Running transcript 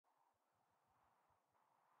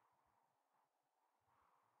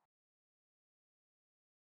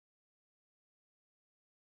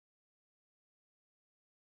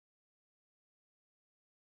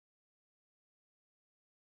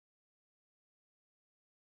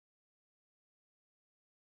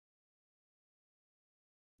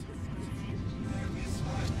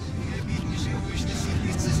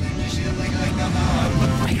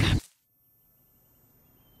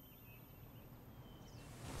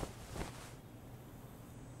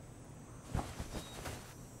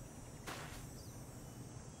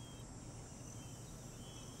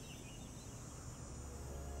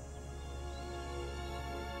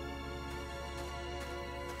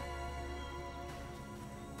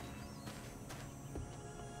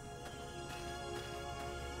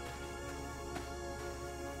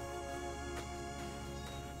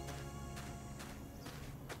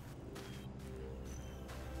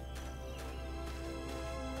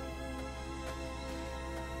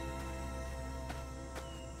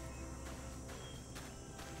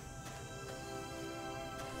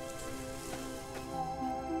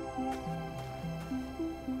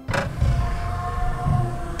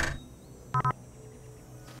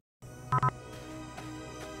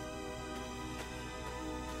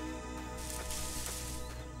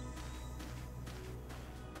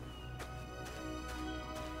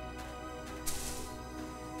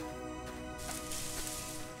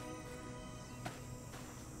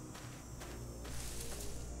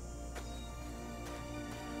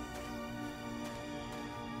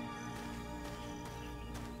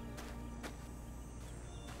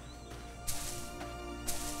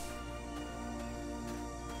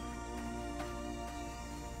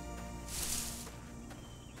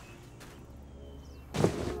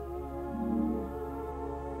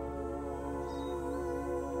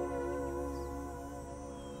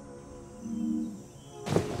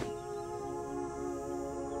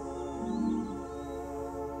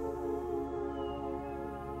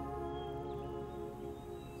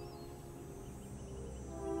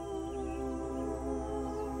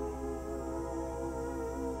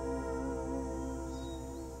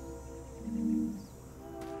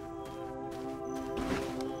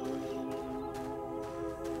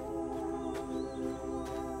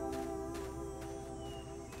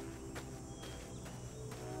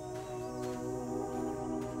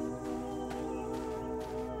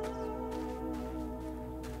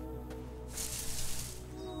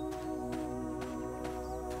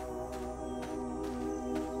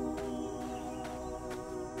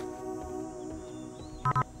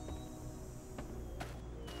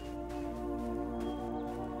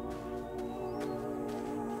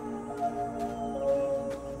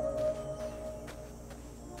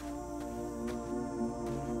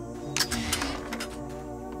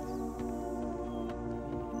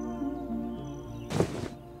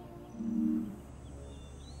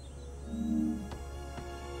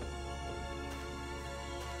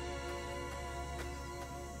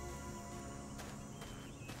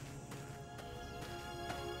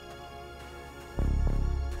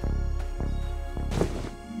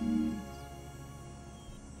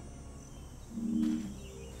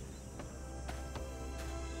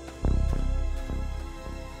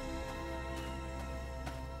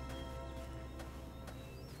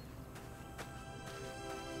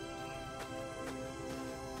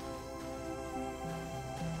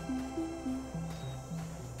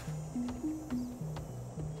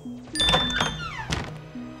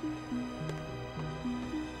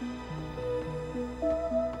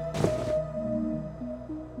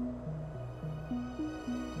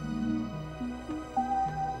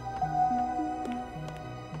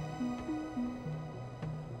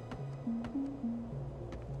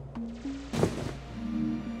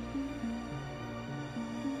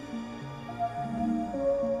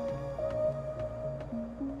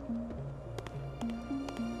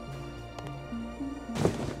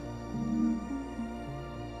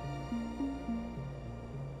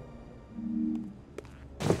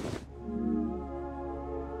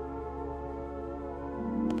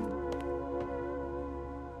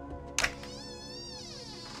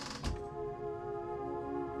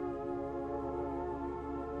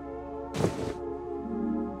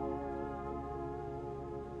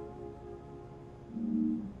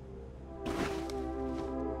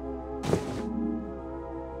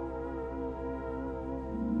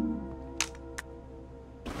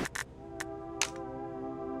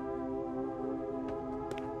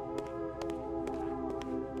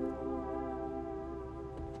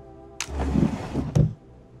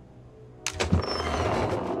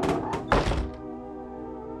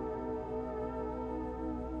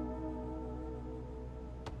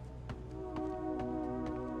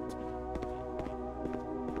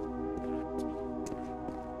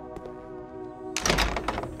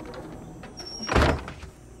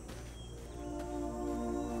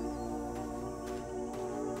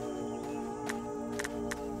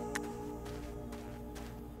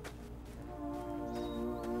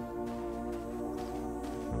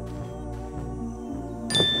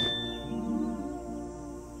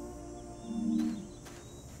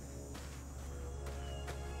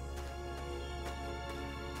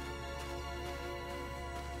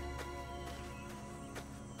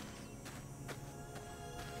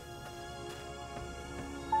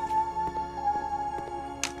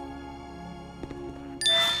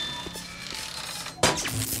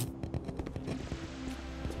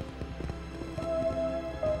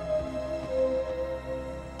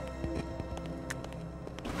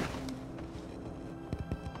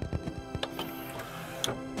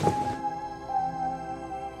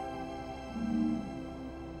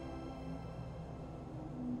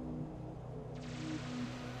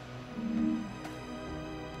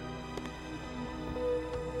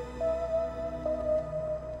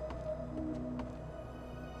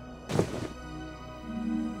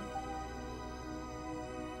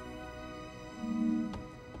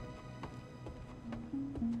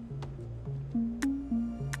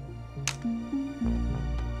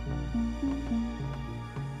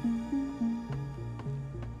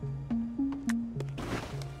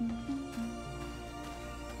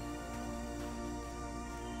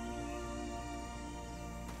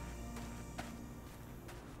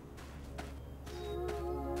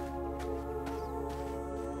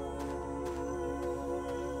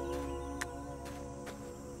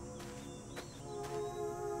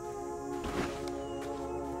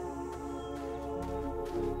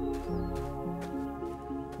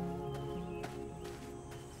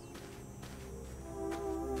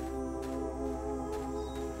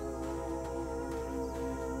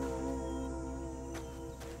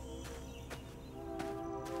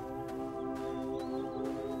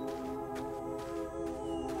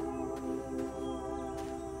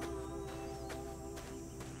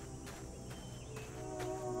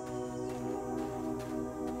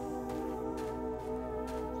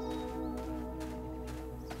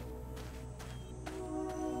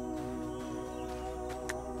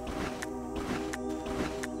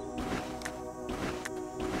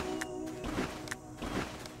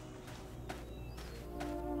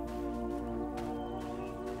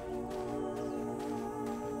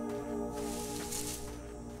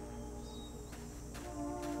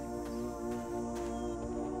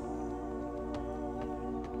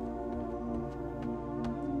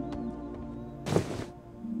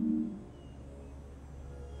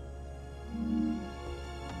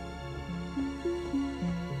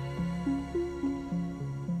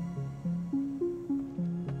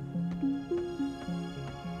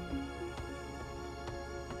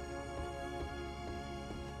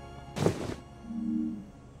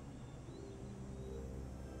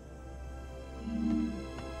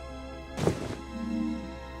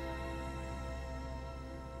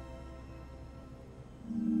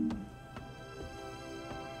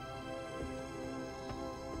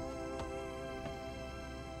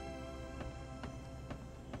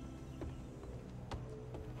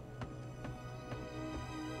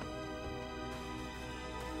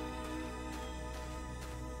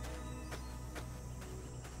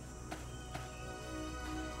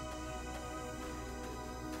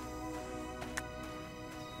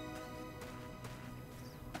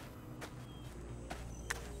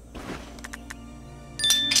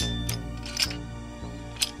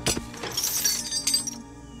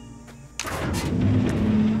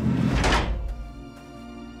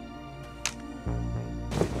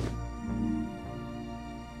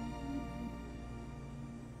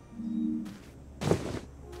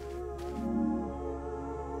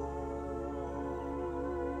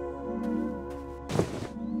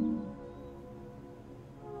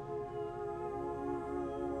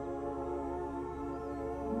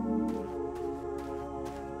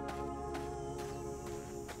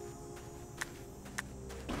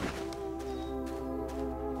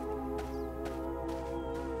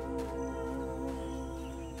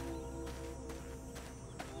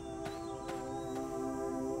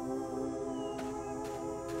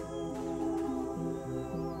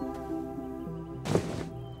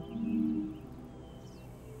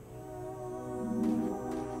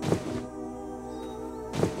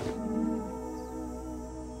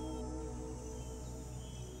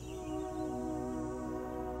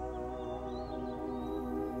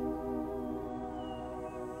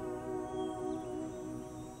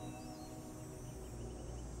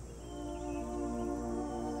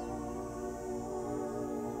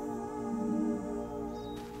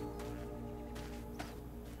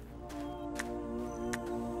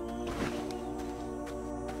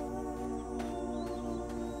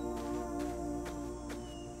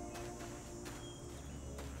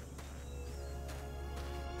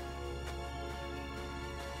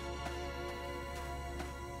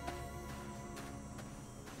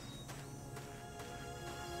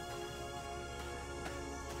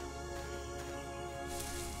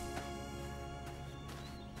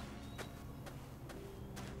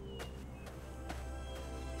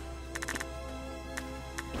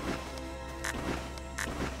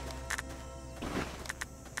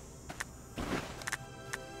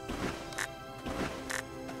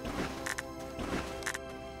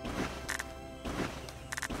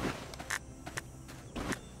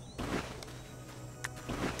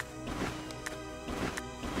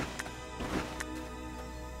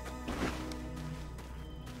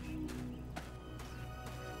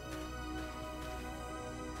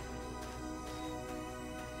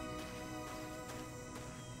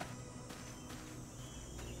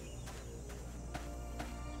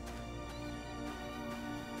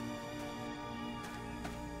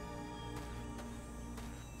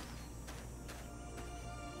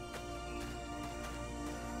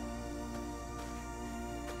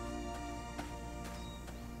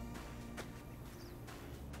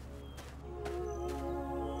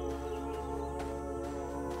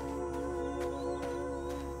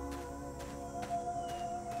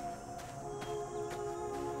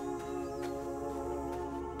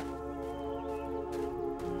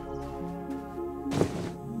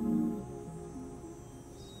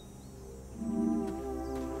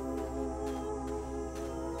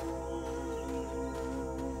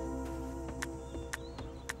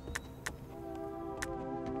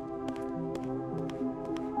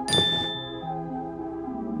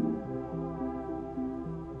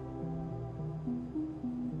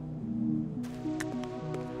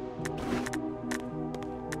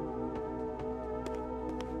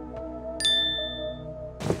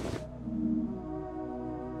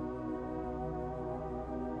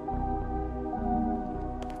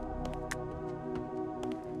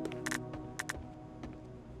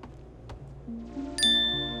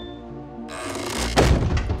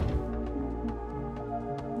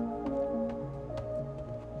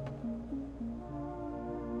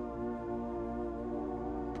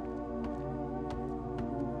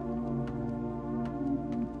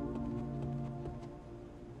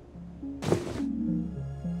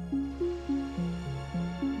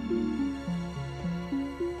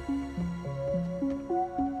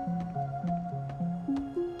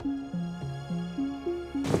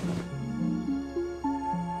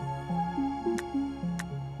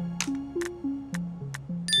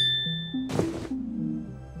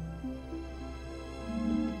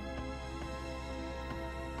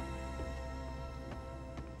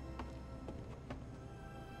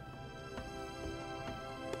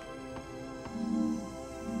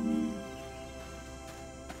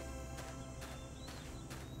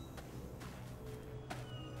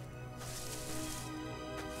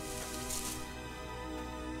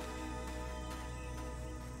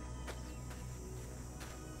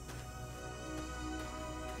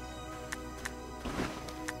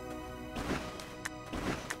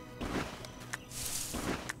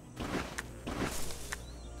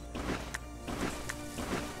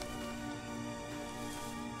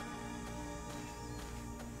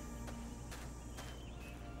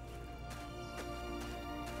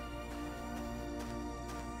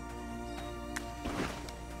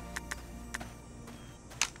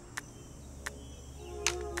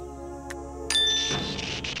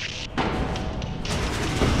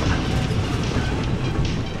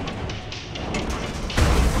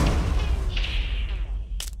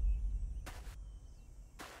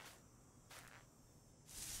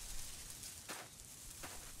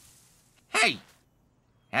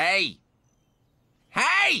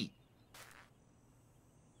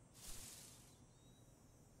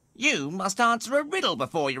You must answer a riddle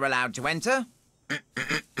before you're allowed to enter.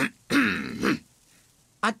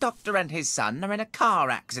 A doctor and his son are in a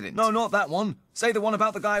car accident. No, not that one. Say the one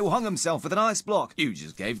about the guy who hung himself with an ice block. You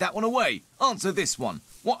just gave that one away. Answer this one.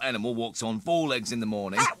 What animal walks on 4 legs in the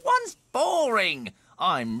morning? That one's boring.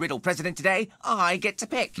 I'm riddle president today. I get to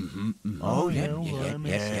pick. Oh, yeah,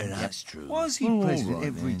 that's true. Why is he president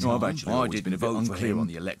every time? I've actually always been a bit unclear on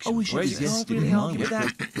the election. I wish it was yesterday.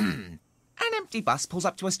 An empty bus pulls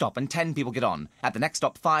up to a stop and 10 people get on. At the next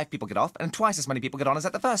stop, 5 people get off, and twice as many people get on as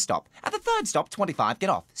at the first stop. At the third stop, 25 get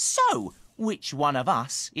off. So, which one of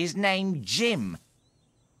us is named Jim?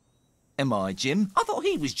 Am I Jim? I thought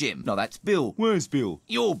he was Jim. No, that's Bill. Where's Bill?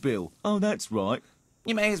 You're Bill. Oh, that's right.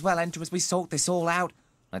 You may as well enter as we sort this all out.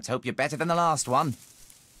 Let's hope you're better than the last one.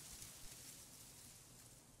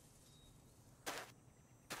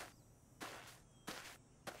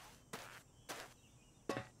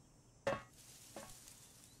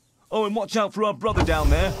 Oh, and watch out for our brother down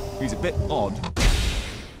there. He's a bit odd.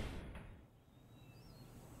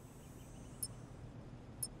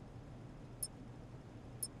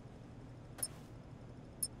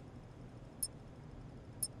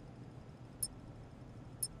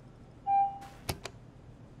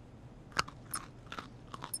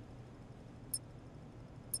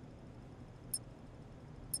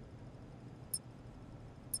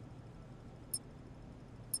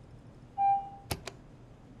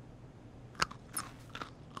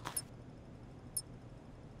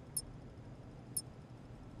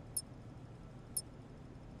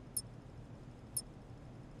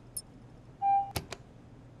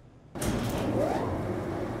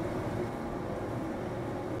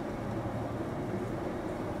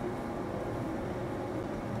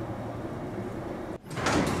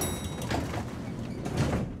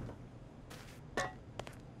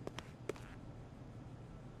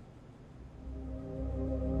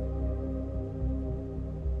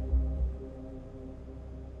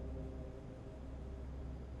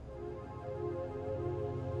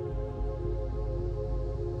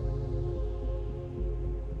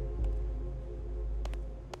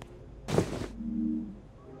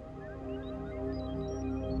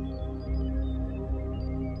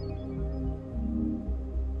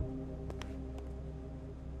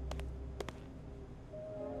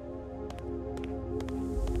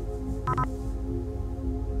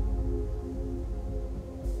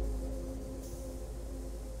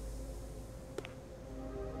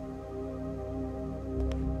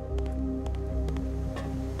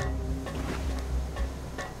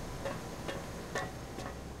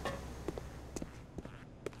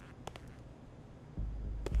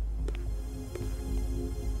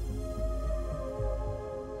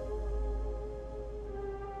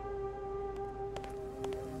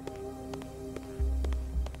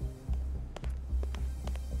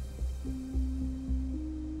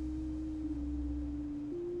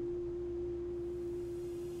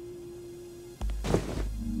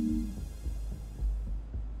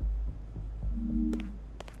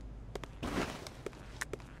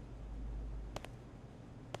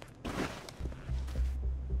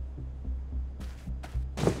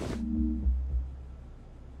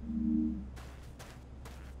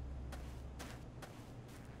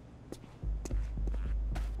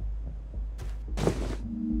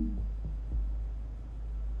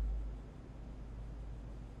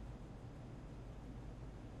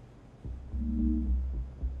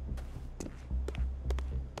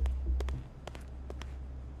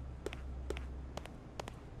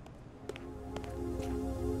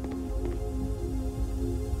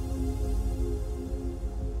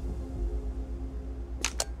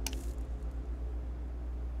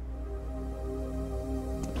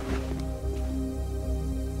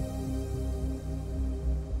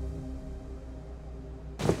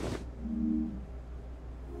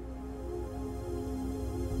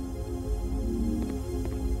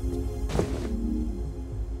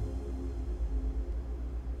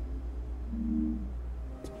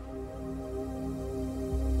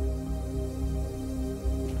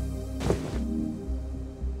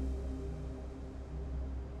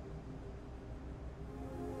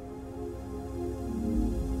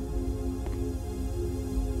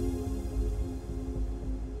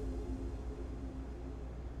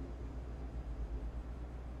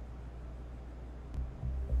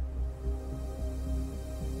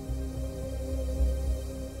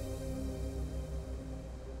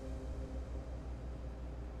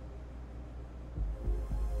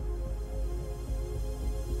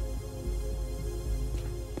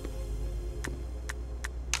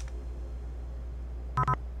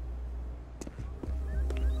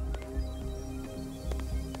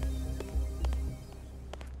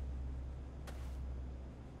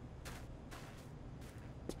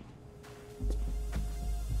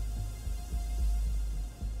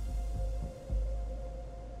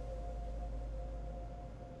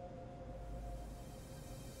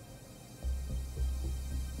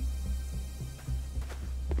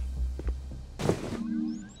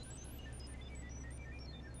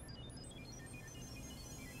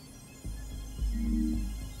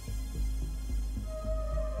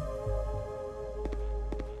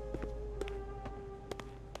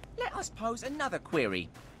 must pose another query.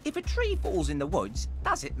 If a tree falls in the woods,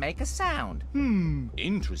 does it make a sound?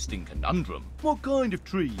 Interesting conundrum. What kind of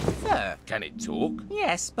tree? Fir. Can it talk?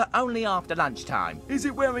 Yes, but only after lunchtime. Is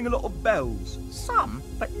it wearing a lot of bells? Some,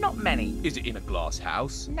 but not many. Is it in a glass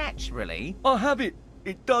house? Naturally. I have it.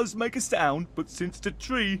 It does make a sound, but since it's a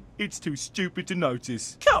tree, it's too stupid to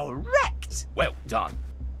notice. Correct! Well done.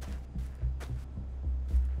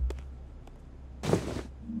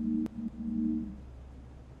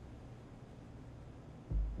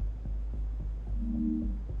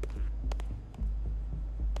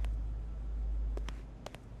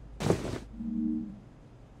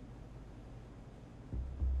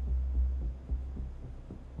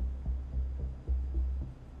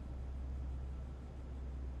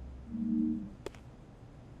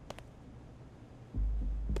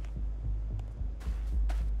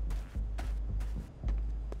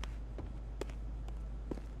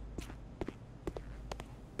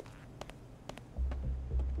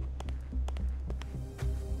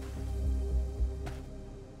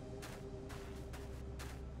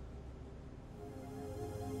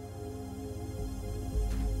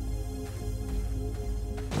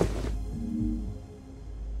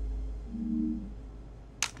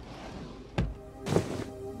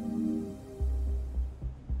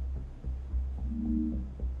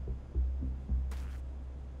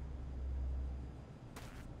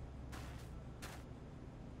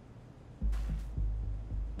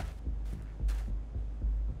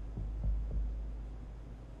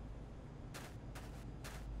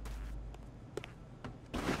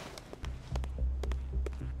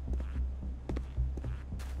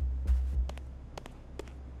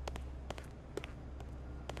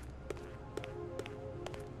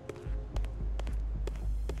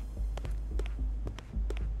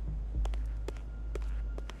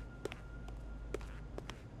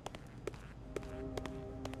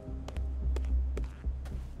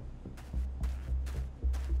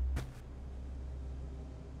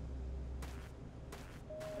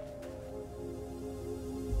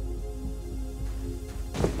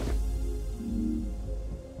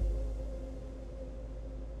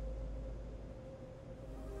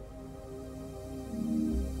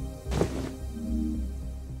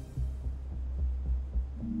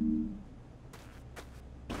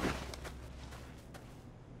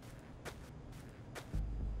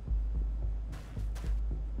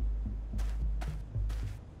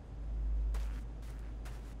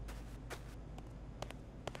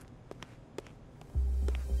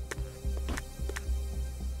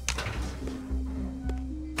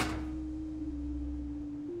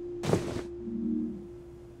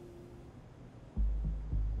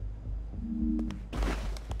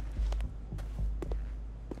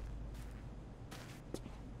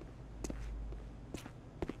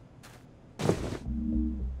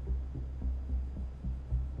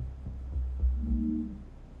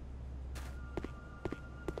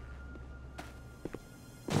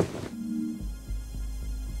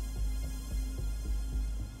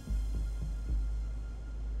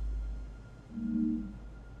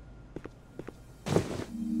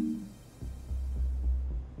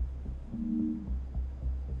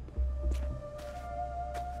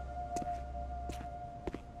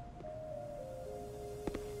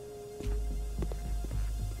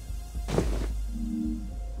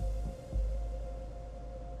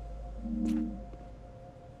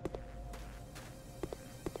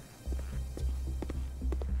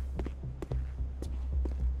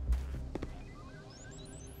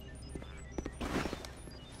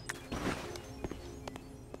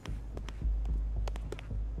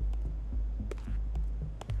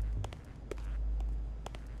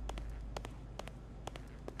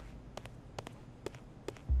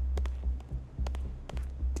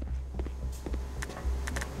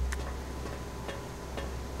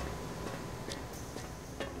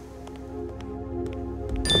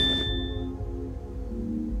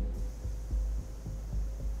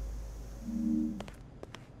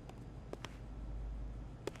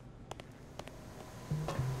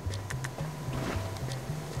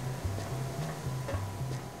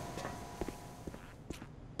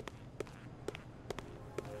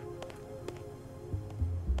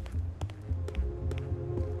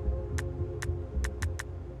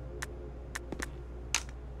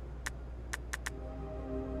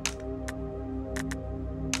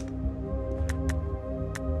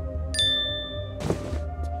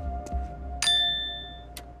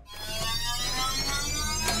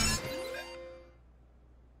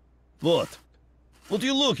 What? What are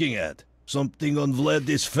you looking at? Something on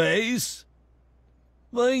Vlad's face?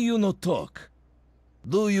 Why you not talk?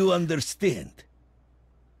 Do you understand?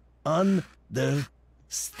 Understand.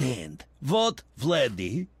 understand what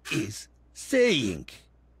Vladdy is saying.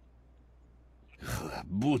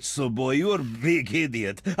 Butso boy, you're a big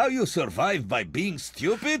idiot. How you survive by being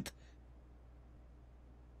stupid?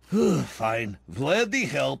 Fine, Vladdy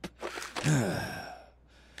help.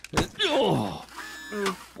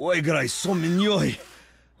 Ой, грай, соменьой.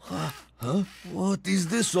 Huh? What is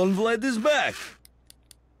this on Vladdy's back?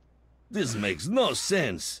 This makes no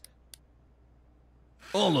sense.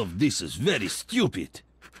 All of this is very stupid.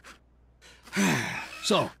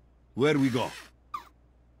 So, where we go?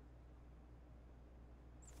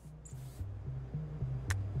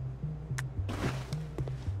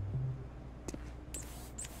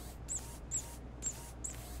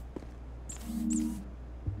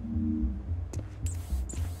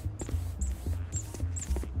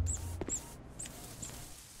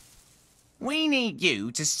 We need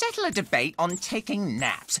you to settle a debate on taking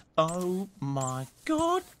naps. Oh my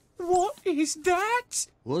god, what is that?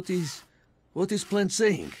 What is Plant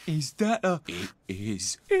saying? Is that a... It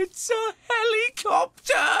is. It's a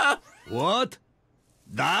helicopter! What?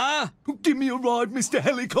 Da? Give me a ride, Mr.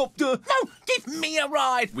 Helicopter. No, give me a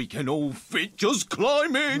ride! We can all fit just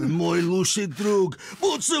climbing. Мой лучший друг,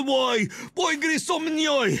 Butso boy, поиграй со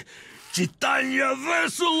мной. Читание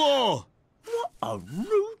весело. What a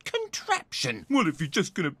rude contraption! Well, if you're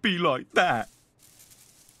just going to be like that.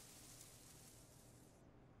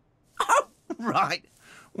 Oh, right.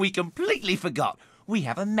 We completely forgot. We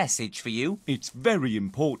have a message for you. It's very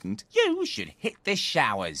important. You should hit the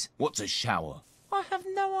showers. What's a shower? I have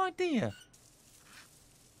no idea.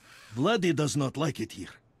 Vladdy does not like it here.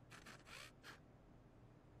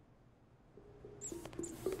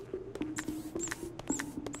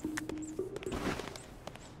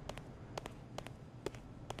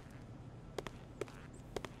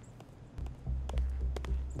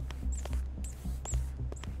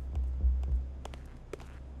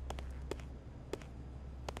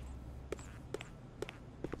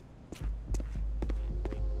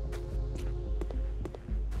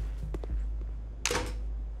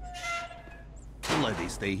 Vladdy,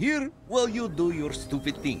 stay here while you do your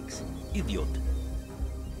stupid things, idiot.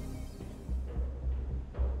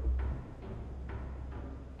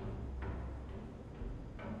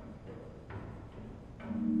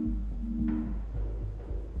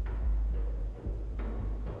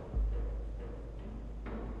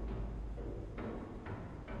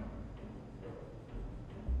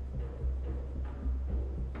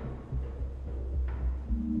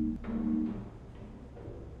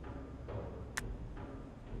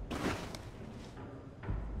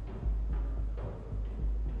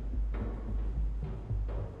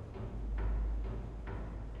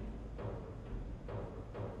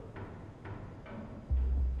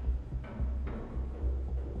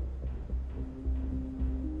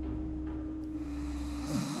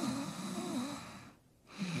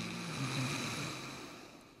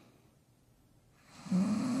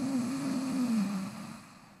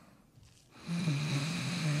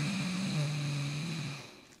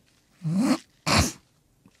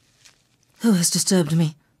 Who has disturbed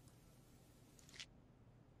me?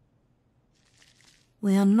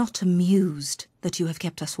 We are not amused that you have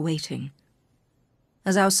kept us waiting,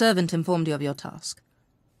 as our servant informed you of your task.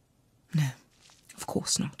 No, of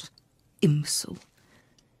course not. Imbecile.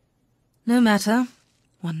 No matter.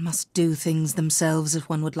 One must do things themselves if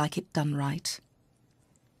one would like it done right.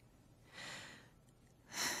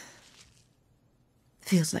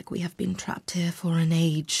 Feels like we have been trapped here for an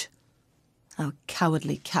age. Our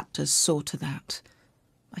cowardly captors saw to that,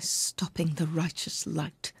 by stopping the righteous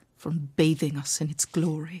light from bathing us in its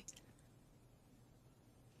glory.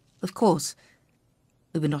 Of course,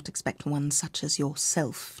 we would not expect one such as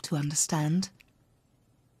yourself to understand.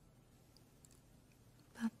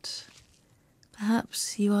 But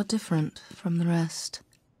perhaps you are different from the rest.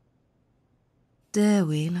 Dare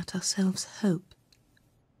we let ourselves hope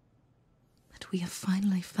that we have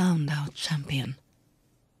finally found our champion?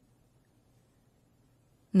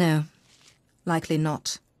 No, likely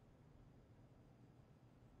not.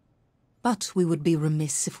 But we would be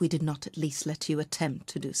remiss if we did not at least let you attempt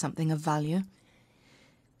to do something of value.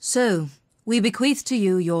 So, we bequeath to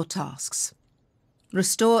you your tasks.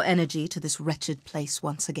 Restore energy to this wretched place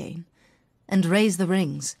once again, and raise the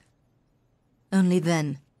rings. Only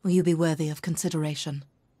then will you be worthy of consideration.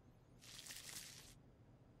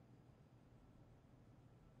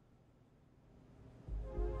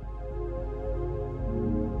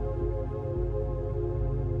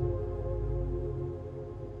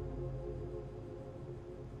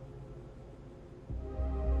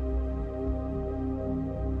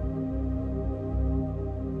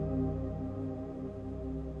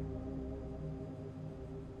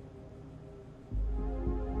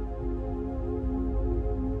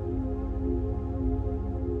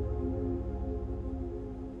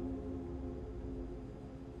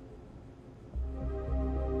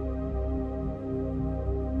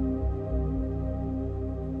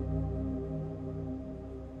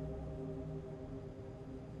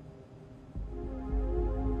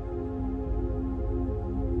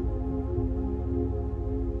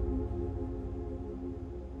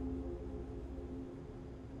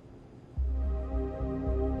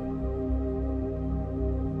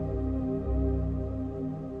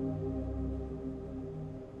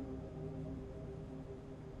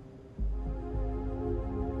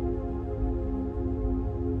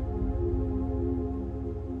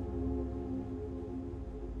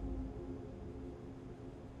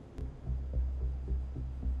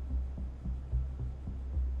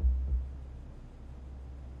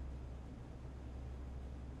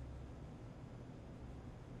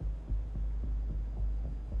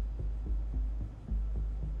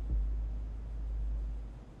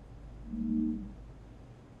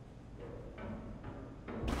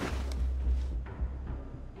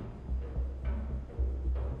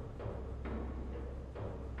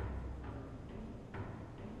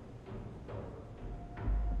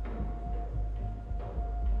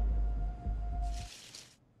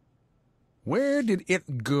 Where did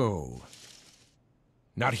it go?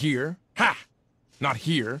 Not here. Ha! Not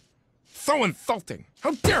here. So insulting!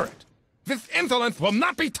 How dare it! This insolence will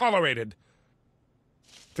not be tolerated!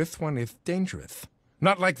 This one is dangerous.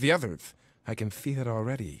 Not like the others. I can see it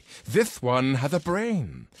already. This one has a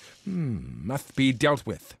brain. Must be dealt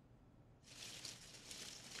with.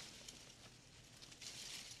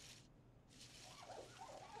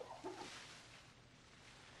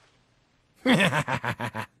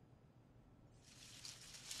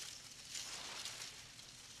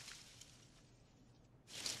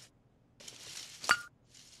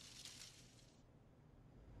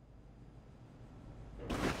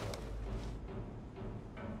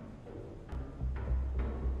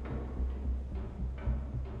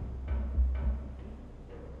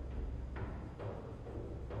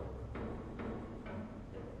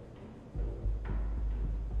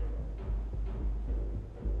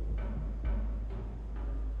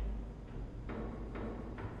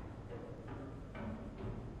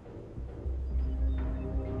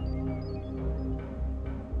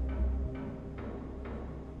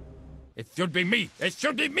 It should be me! It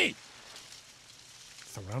should be me!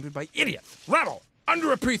 Surrounded by idiots, rabble,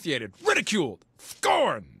 underappreciated, ridiculed,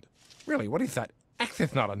 scorned! Really, what is that? X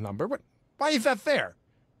is not a number. Why is that there?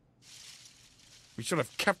 We should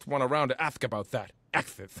have kept one around to ask about that.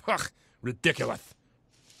 X's. Ugh, ridiculous.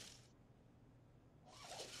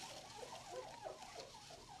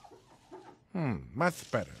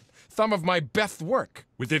 Much better. Some of my best work.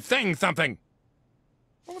 Was it saying something?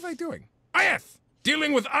 What was I doing? Ah, yes!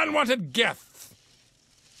 Dealing with unwanted guests.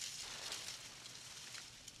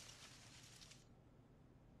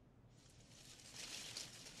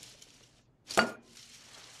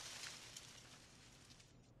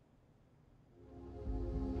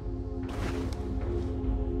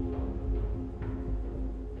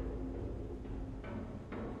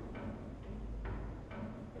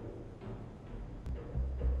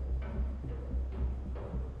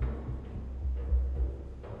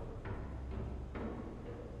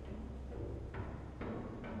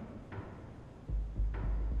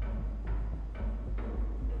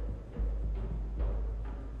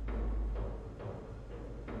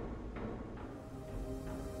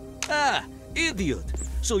 Ah, idiot!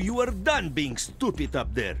 So you are done being stupid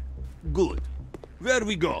up there. Good. Where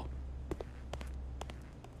we go?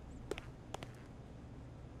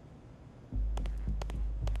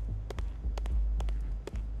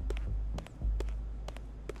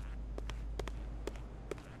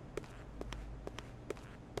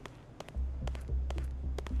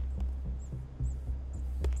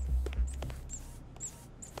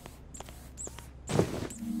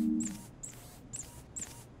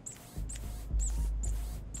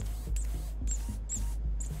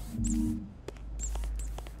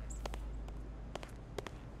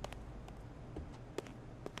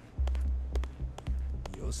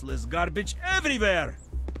 Useless garbage everywhere!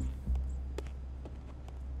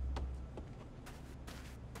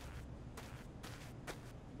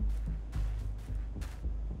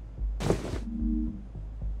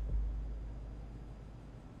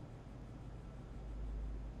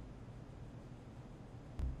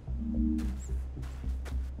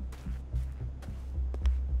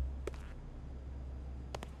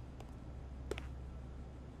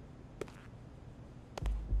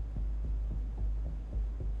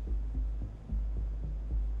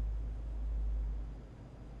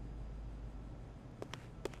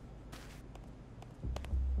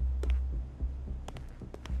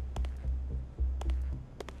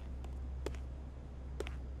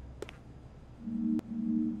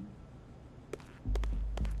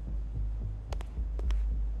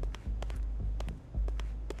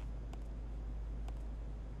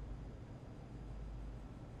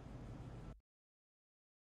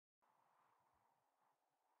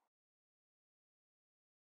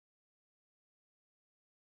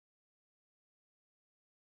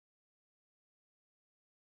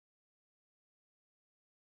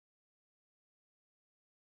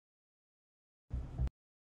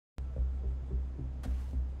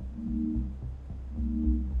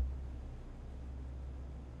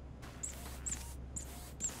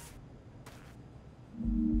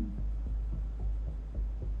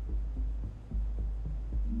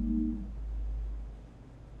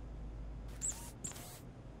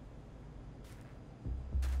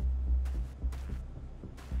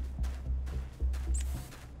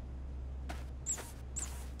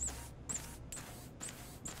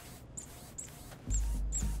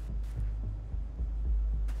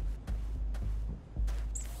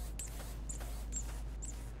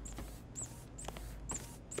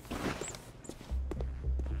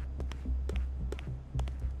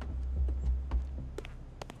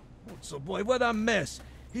 Butzel boy, what a mess.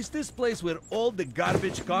 Is this place where all the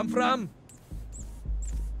garbage come from?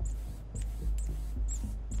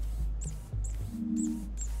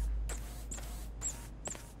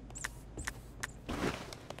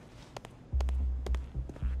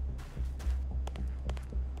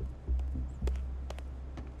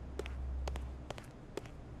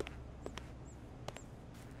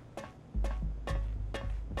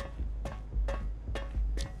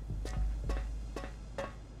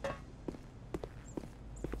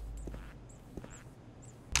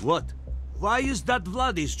 What? Why is that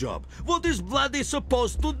Vladi's job? What is Vladi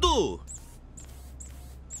supposed to do?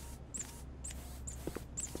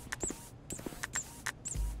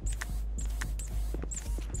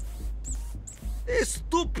 This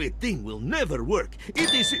stupid thing will never work.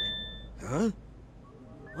 It is... Huh?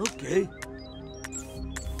 Okay.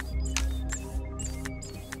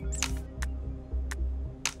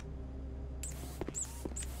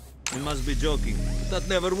 You must be joking. That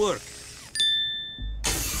never worked.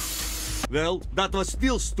 Well, that was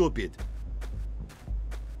still stupid.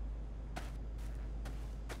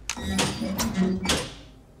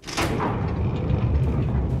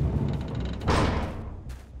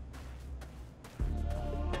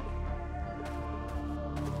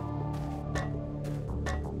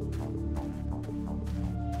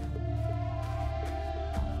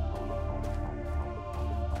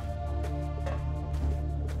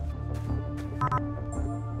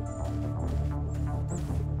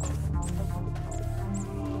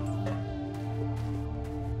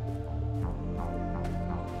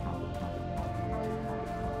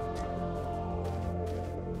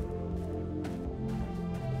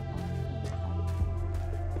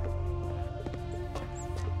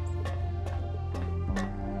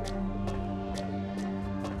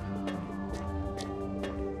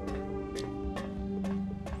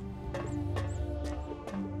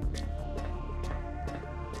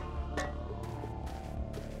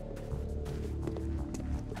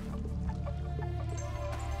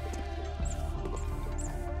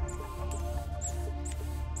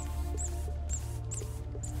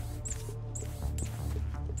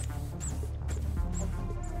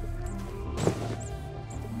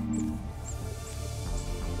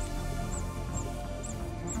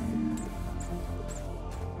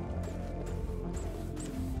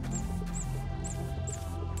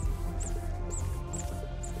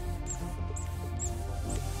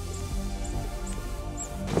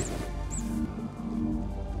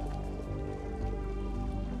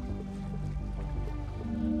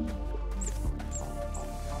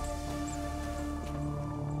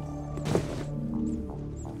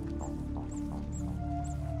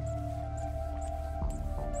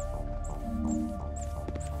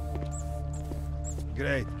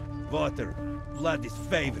 Great. Water. Vladi's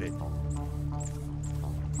favorite.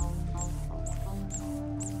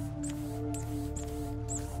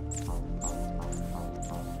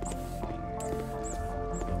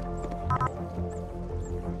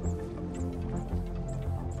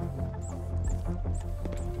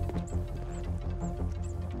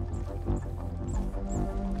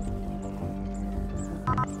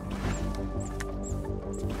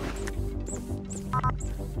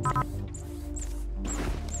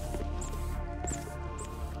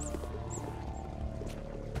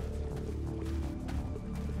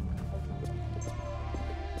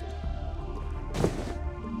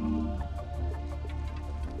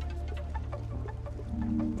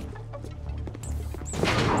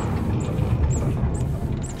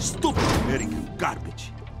 Stupid American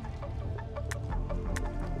garbage.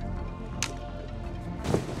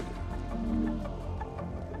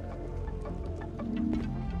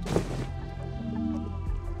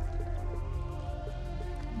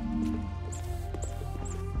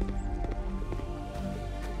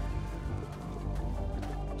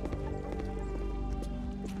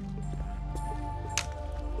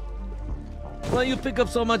 Why you pick up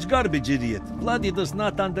so much garbage, idiot? Vladi does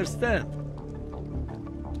not understand.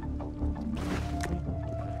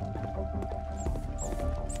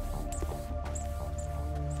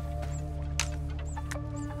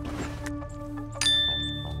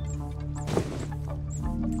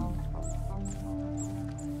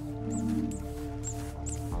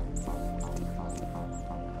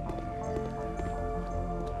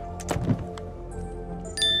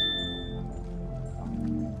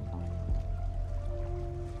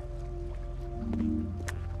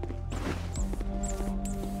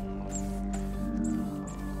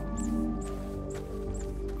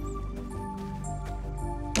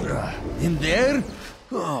 In there?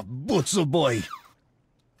 Oh, Butzel boy.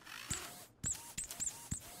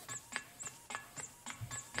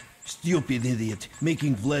 Stupid idiot,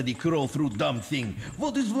 making Vladdy crawl through dumb thing.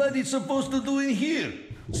 What is Vladdy supposed to do in here?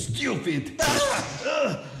 Stupid!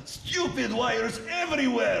 Stupid wires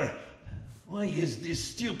everywhere! Why is this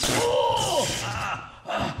stupid... Oh!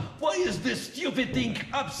 Why is this stupid thing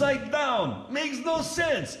upside down? Makes no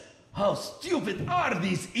sense! How stupid are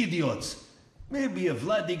these idiots? Maybe if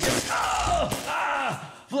Vladdy gets...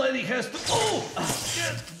 Vladdy has to...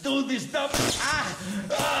 Just do this dumb...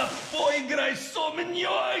 Poigraj so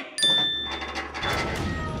mnioj!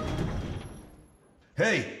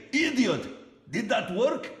 Hey, idiot! Did that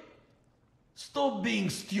work? Stop being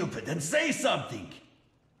stupid and say something!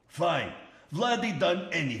 Fine, Vladdy done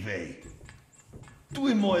anyway.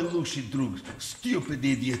 Twój moj luši drug, stupid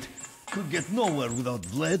idiot. Could get nowhere without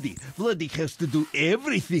Vladdy. Vladdy has to do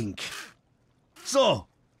everything. So,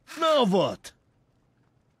 now what?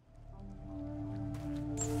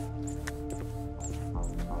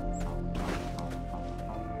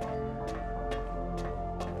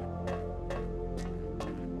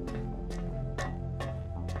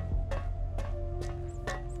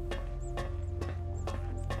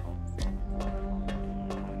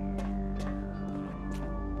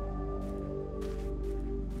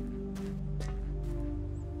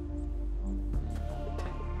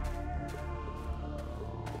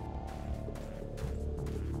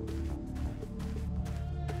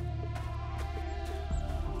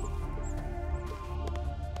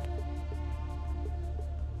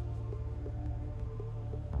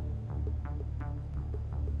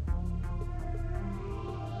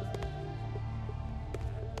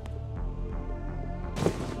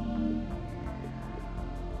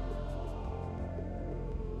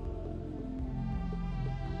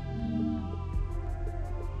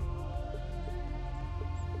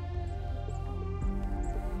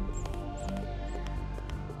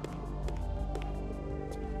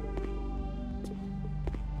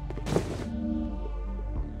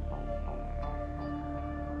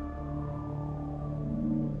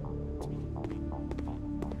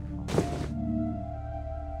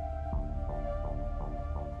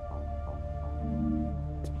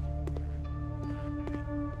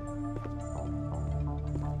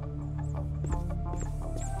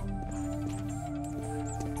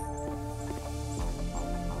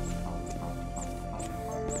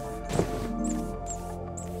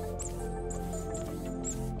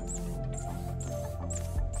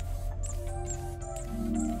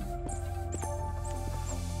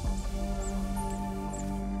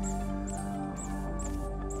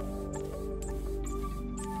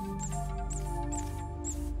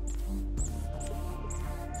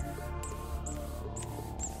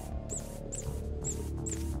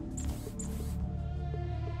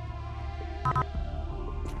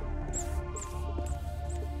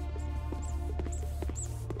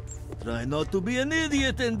 Try not to be an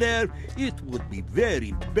idiot in there. It would be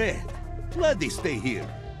very bad. Vladdy, stay here,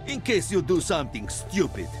 in case you do something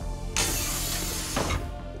stupid.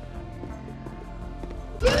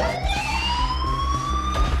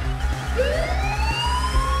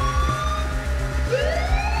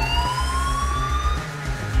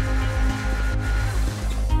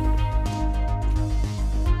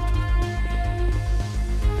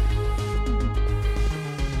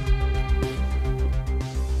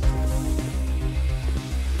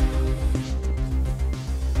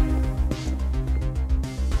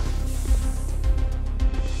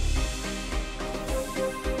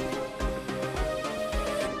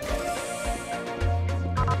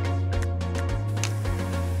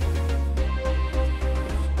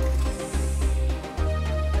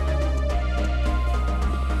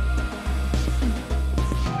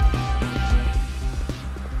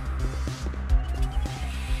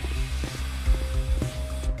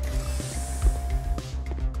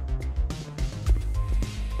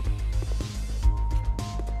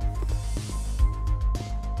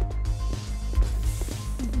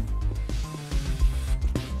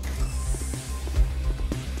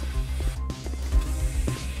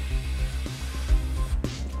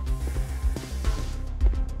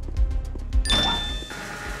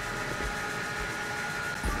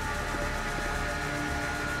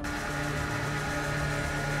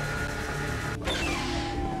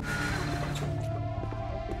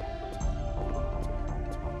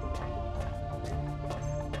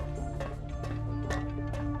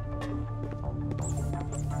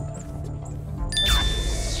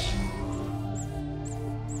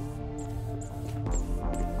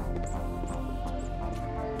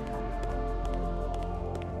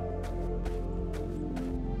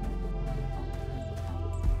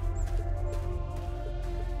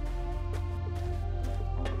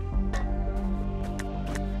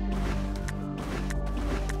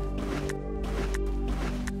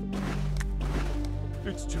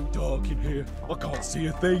 It's too dark in here. I can't see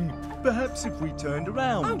a thing. Perhaps if we turned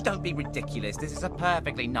around. Oh, don't be ridiculous. This is a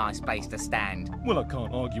perfectly nice place to stand. Well, I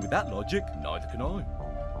can't argue with that logic. Neither can I.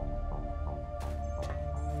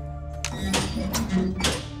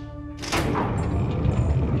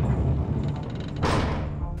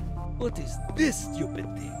 What is this stupid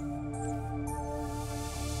thing?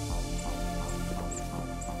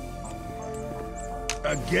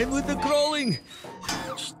 Again with the crawling?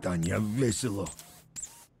 Stania Veselo.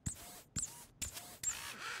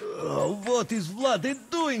 What is Vlade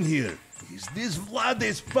doing here? Is this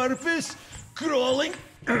Vlade's purpose? Crawling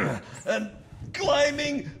and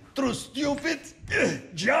climbing through stupid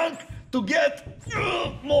junk to get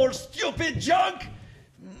more stupid junk?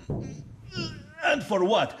 And for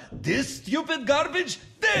what? This stupid garbage?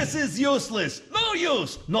 This is useless. No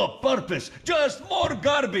use, no purpose, just more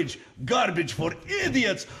garbage. Garbage for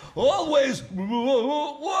idiots. Always.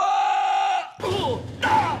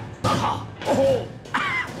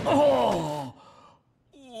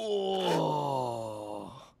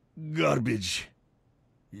 Garbage.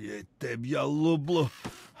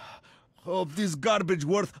 Hope this garbage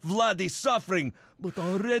worth Vladi's suffering, but I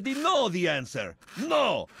already know the answer.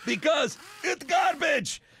 No, because it's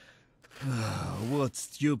garbage! What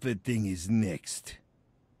stupid thing is next?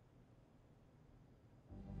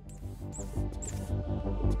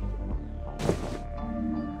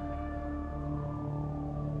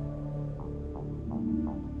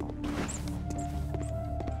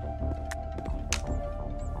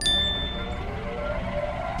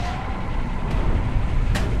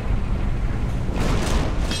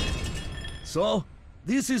 So,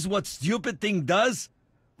 this is what stupid thing does?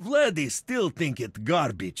 Vladdy still think it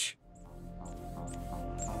garbage.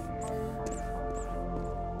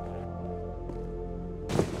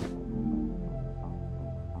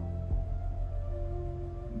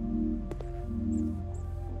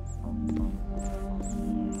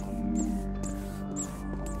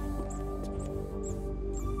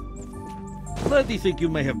 Vladdy think you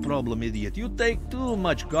may have problem, idiot. You take too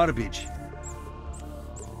much garbage.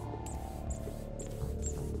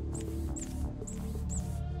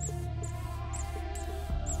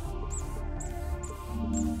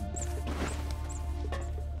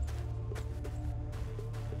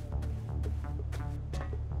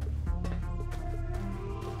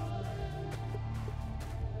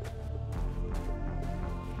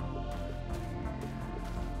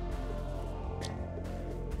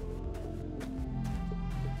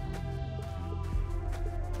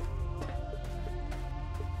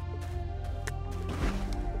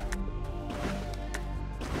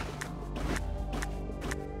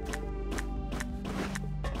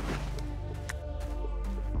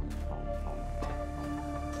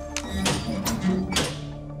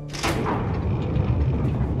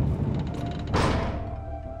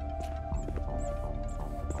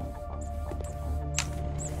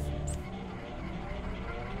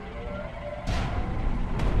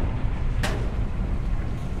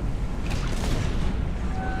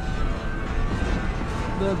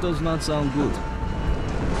 That does not sound good.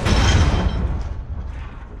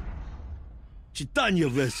 Chitanya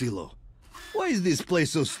Vesilo. Why is this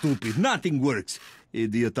place so stupid? Nothing works.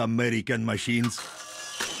 Idiot American machines.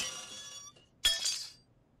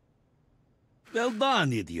 Well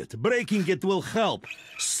done, idiot. Breaking it will help.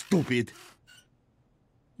 Stupid.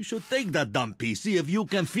 You should take that dumb piece, see if you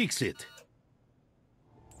can fix it.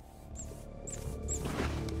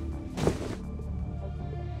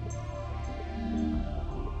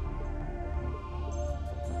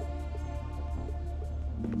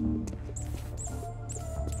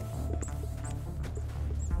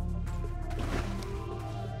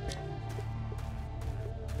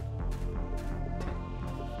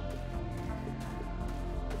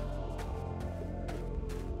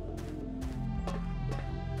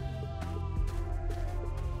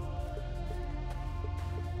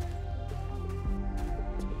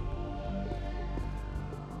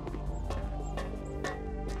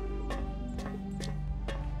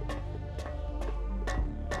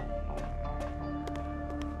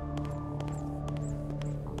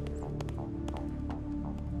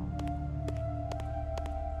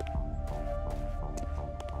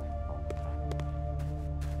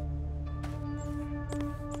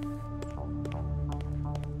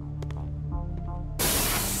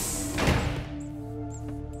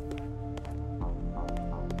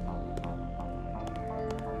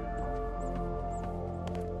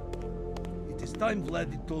 Time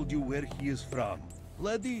Vladdy told you where he is from.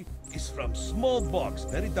 Vladdy is from small box,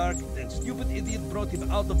 very dark, then stupid idiot brought him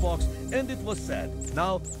out the box, and it was sad.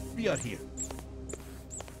 Now, we are here.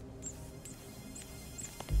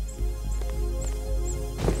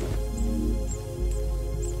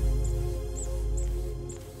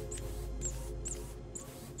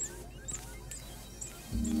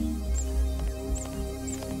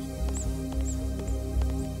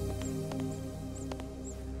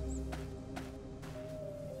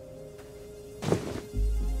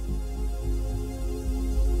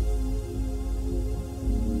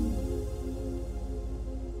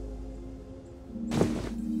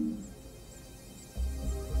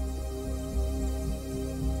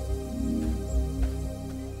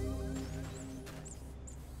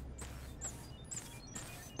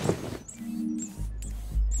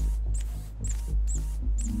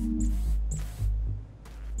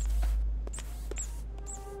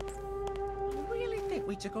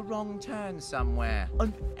 took a wrong turn somewhere.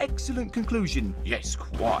 An excellent conclusion. Yes,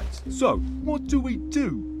 quite. So, what do we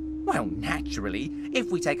do? Well, naturally,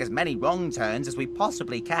 if we take as many wrong turns as we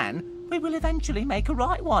possibly can, we will eventually make a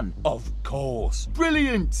right one. Of course.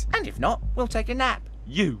 Brilliant! And if not, we'll take a nap.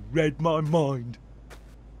 You read my mind.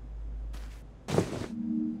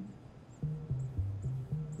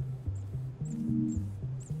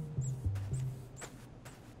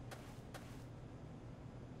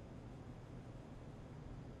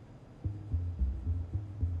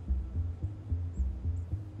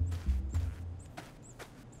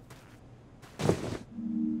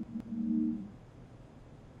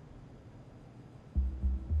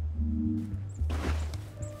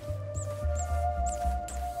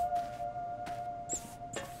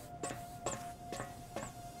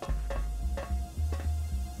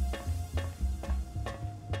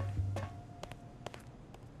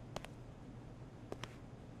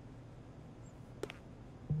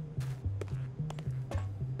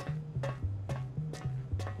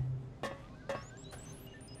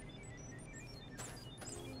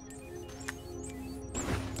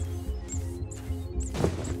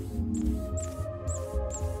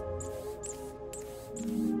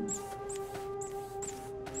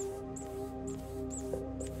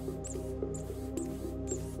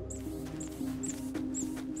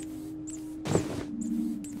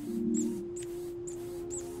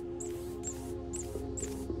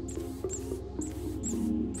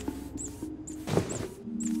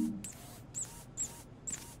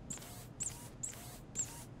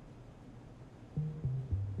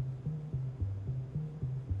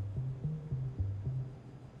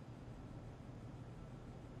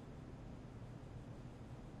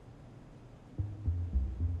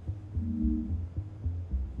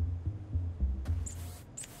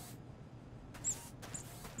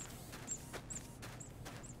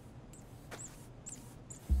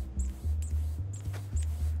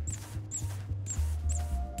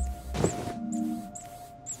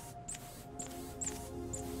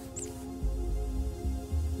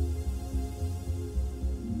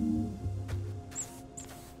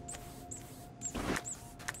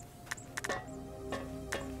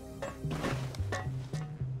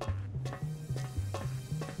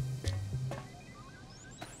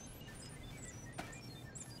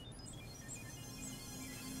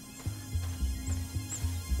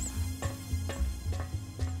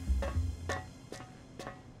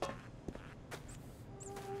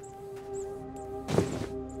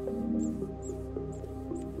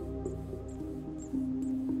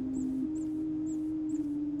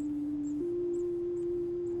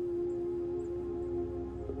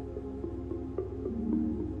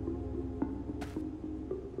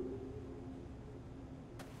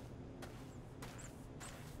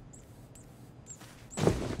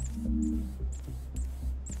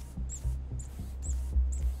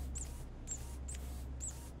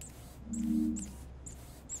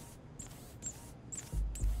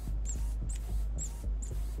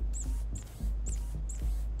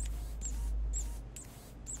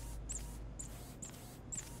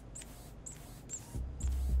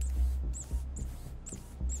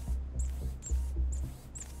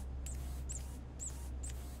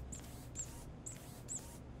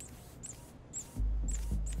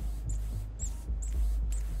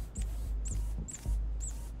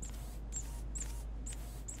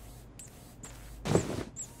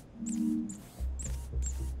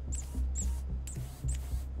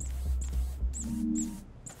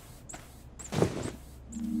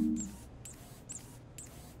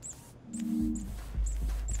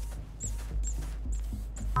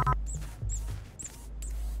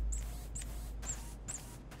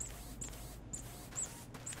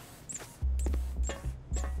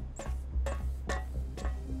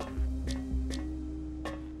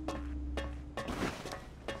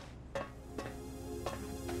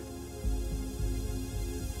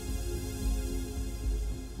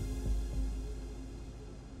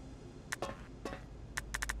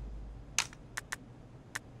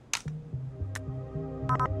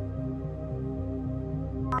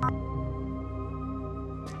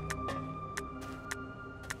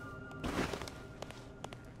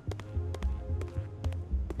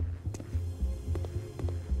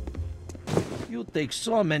 You take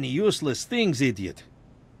so many useless things, idiot.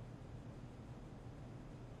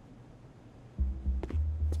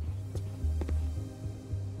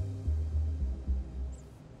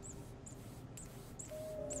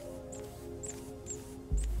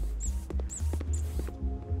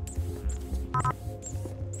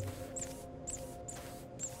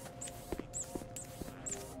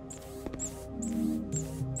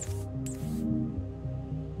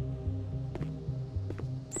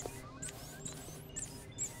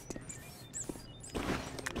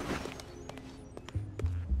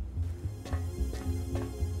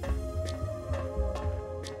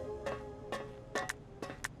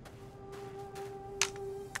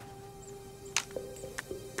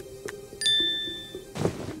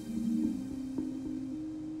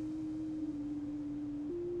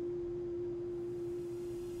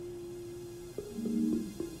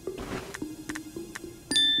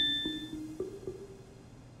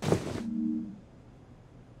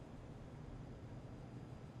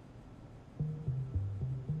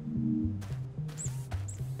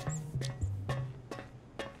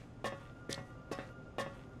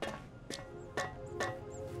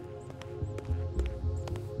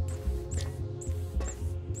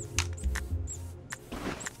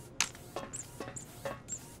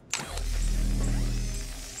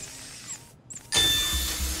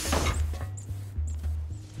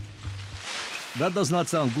 That does not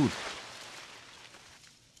sound good.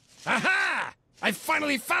 Aha! I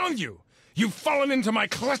finally found you! You've fallen into my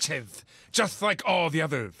clutches, just like all the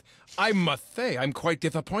others. I must say, I'm quite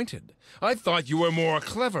disappointed. I thought you were more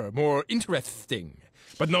clever, more interesting.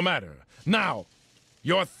 But no matter. Now,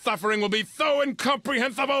 your suffering will be so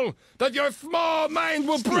incomprehensible that your small mind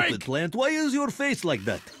will break! Stupid plant, why is your face like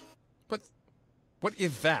that? But what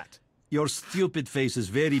is that? Your stupid face is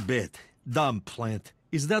very bad. Dumb plant.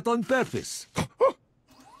 Is that on purpose?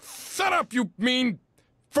 Shut up, you mean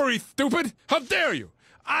furry stupid! How dare you!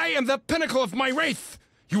 I am the pinnacle of my race!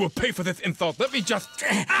 You will pay for this insult. Let me just...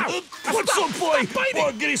 Ow! What's up, boy? Biting!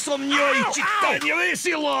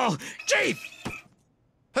 Ow! Chief!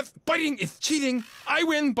 Biting is cheating. I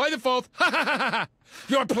win by default. Ha ha ha ha!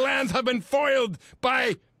 Your plans have been foiled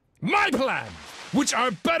by my plans, which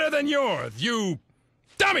are better than yours, you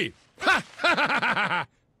dummy! Ha ha ha ha ha!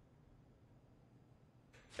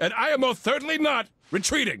 And I am most certainly not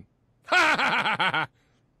retreating. Ha ha ha ha ha!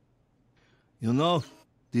 You know,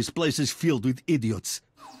 this place is filled with idiots.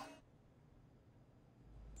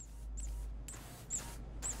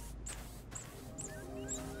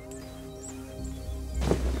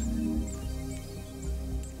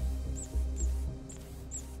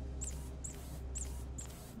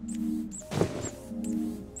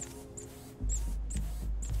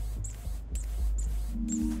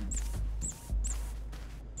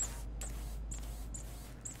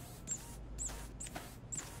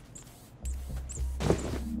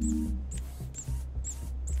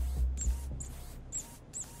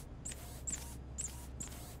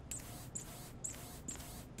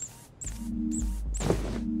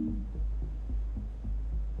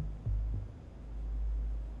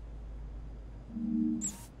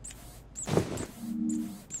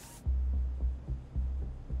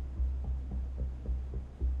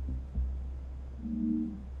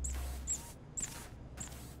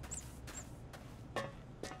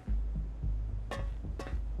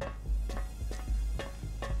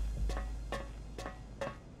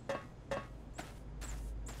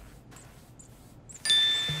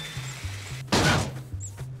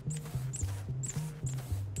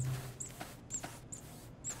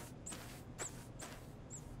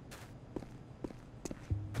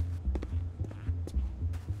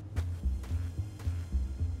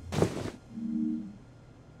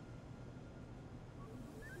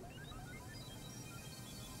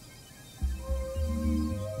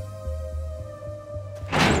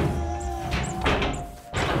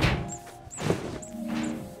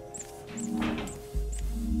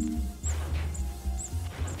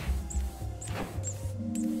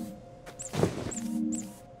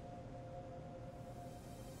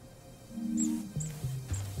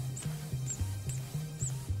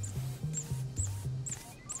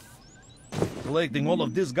 Collecting all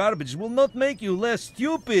of this garbage will not make you less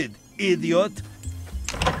stupid, idiot.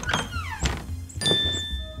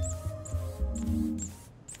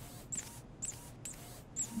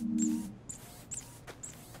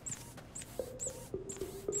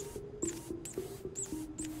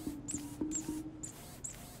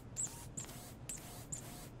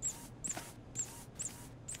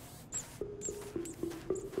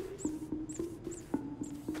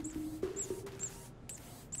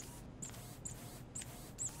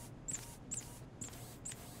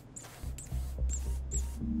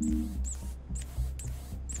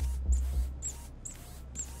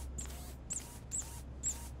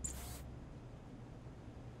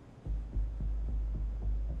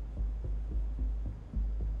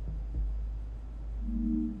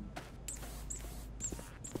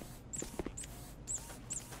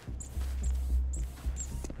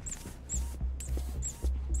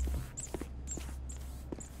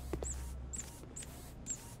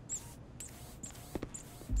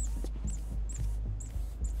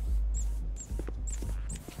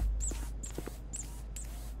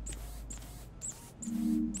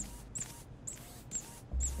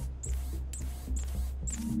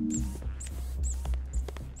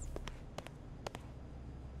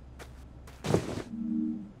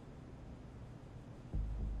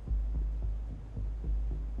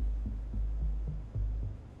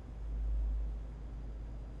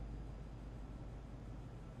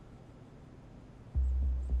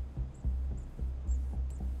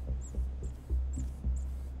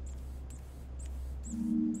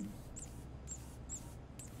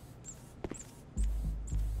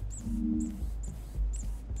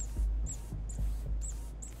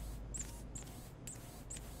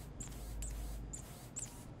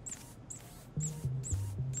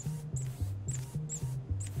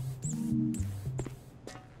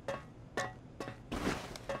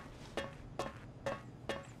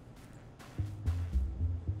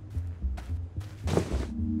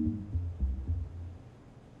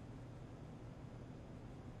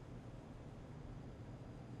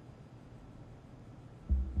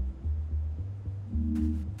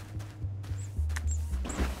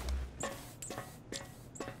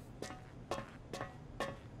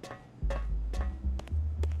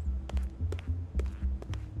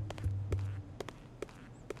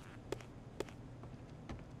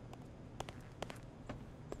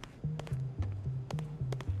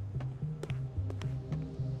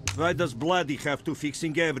 Why does Bloody have to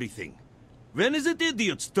fixing everything? When is it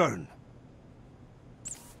Idiot's turn?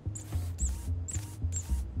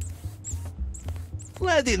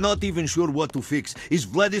 Bloody not even sure what to fix. Is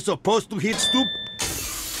Bloody supposed to hit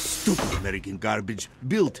stupid American garbage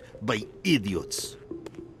built by idiots?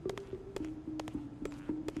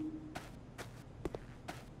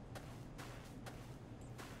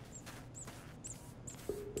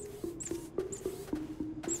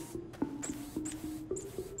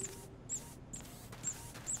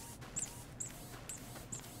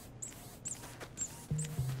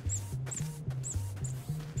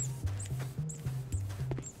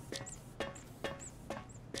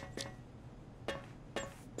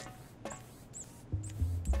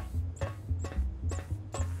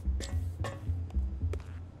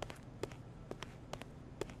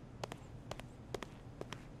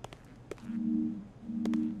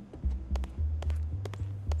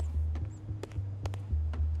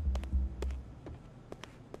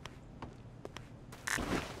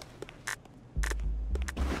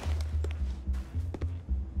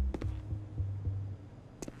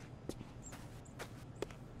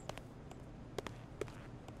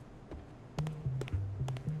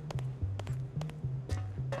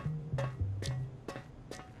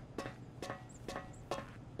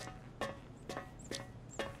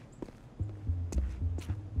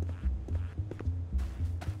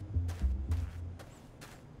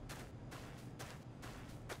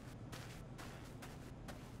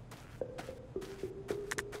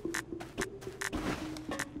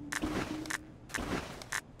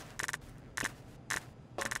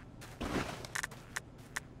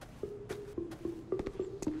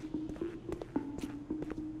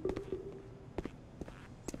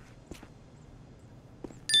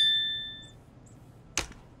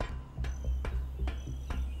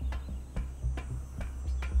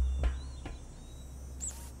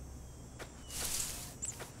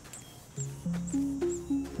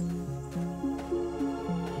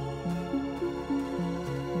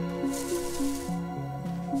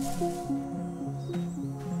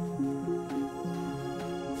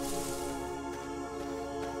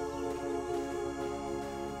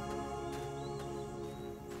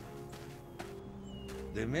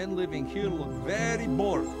 The men living here look very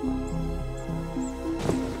bored.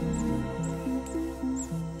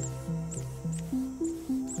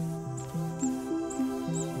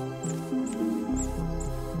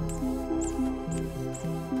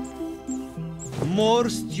 More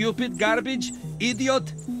stupid garbage,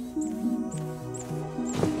 idiot?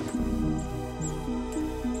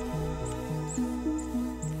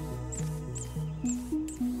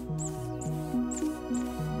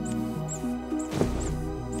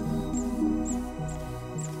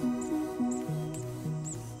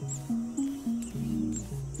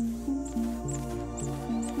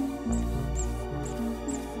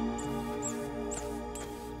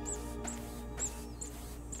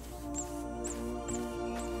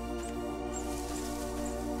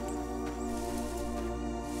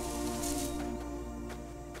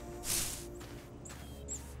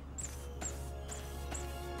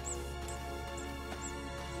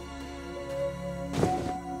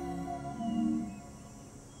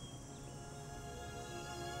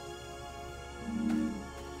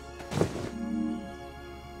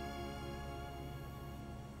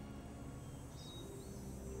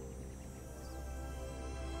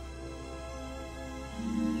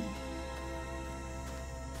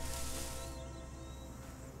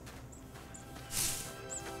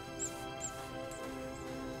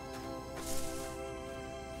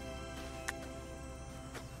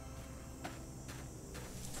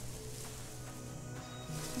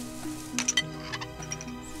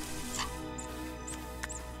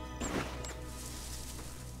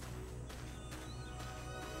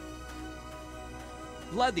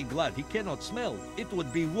 Bloody glad he cannot smell. It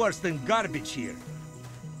would be worse than garbage here.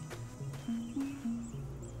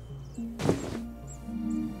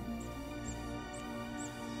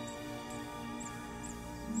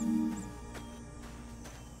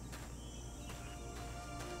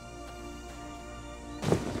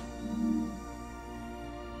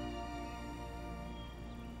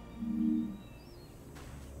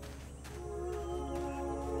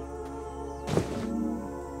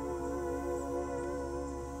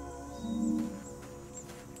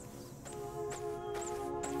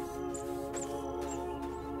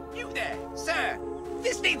 Sir,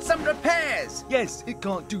 this needs some repairs. Yes, it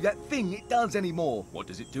can't do that thing it does anymore. What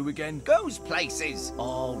does it do again? Goes places.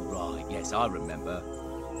 Oh, right. Yes, I remember.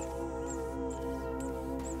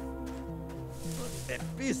 A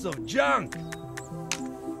piece of junk!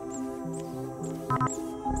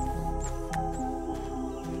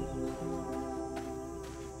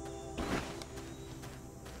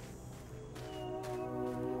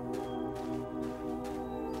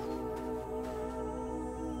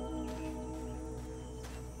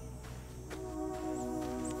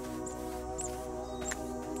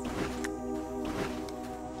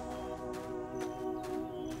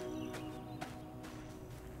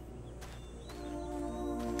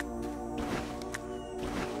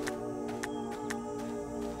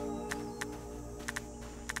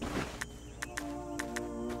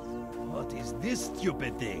 this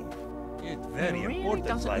stupid thing. It's very Really important,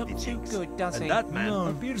 doesn't Vladdy look too thinks. good, does and it? that man No,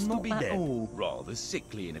 appears to not be at dead. all. Rather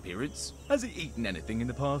sickly in appearance. Has he eaten anything in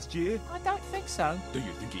the past year? I don't think so. Do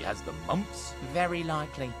you think he has the mumps? Very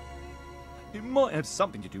likely. It might have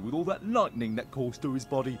something to do with all that lightning that coursed through his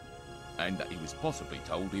body. And that he was possibly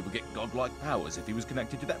told he would get godlike powers if he was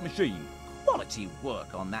connected to that machine. Quality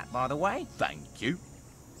work on that, by the way. Thank you.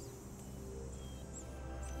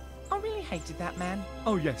 I really hated that man.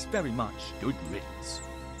 Oh yes, very much. Good riddance.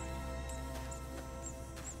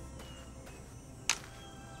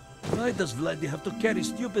 Why does Vladdy have to carry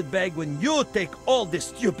stupid bag when you take all this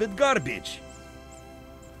stupid garbage?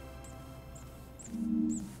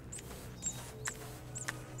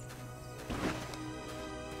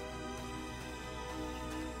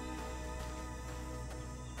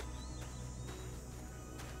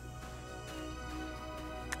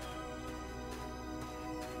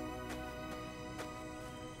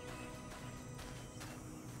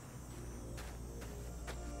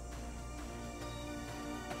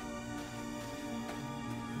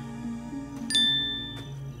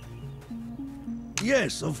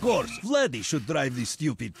 Yes, of course. Vladdy should drive this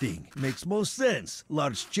stupid thing. Makes most sense.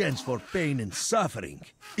 Large chance for pain and suffering.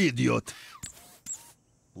 Idiot.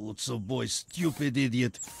 Lutso boy, stupid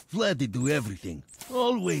idiot. Vladdy do everything.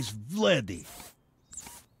 Always Vladdy.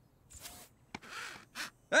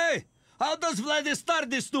 Hey! How does Vladdy start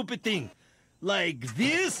this stupid thing? Like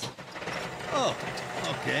this? Oh,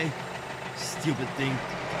 okay. Stupid thing.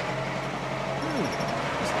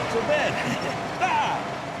 It's not so bad.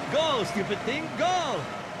 Ah! Go, stupid thing, go!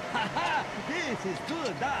 Ha ha! This is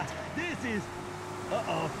good, this is...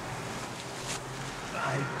 Uh-oh.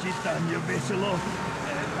 I Chitanya Veselo.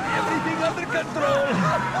 Everything under control.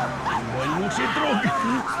 Boy, Lucy drug.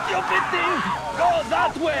 Stupid thing! Go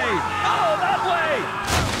that way! Go that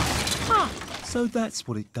way! So that's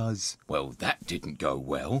what it does. Well, that didn't go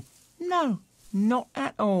well. No, not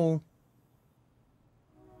at all.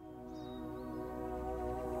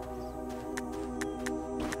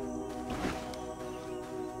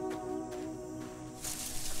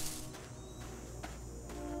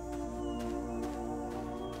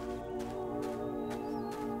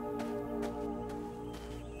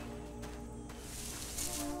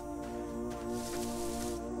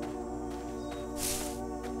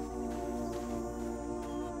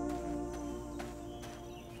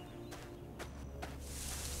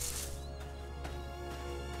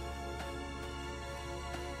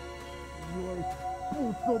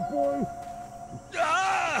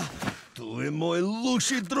 Ah! Tu je moj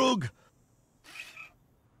luši drug.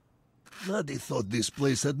 Vladdy thought this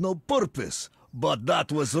place had no purpose, but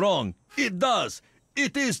that was wrong. It does.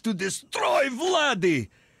 It is to destroy Vladdy.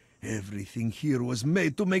 Everything here was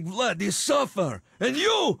made to make Vladdy suffer, and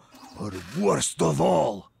you are worst of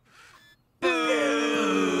all.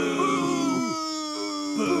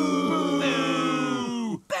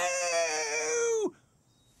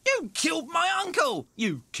 You killed my uncle!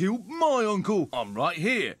 You killed my uncle. I'm right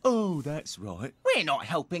here. Oh, that's right. We're not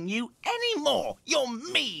helping you anymore. You're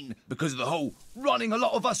mean. Because of the whole running a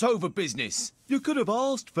lot of us over business. You could have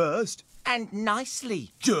asked first. And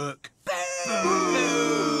nicely. Jerk.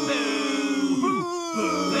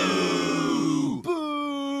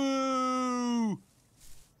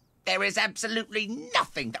 There is absolutely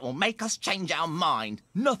nothing that will make us change our mind.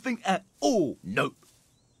 Nothing at all. Nope.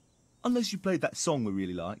 Unless you played that song we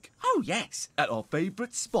really like. Oh, yes, At our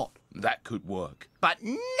favourite spot. That could work. but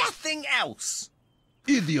nothing else.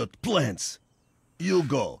 Idiot plants. You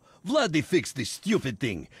go. Vladdy fixed this stupid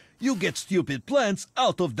thing. You get stupid plants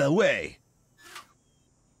out of the way.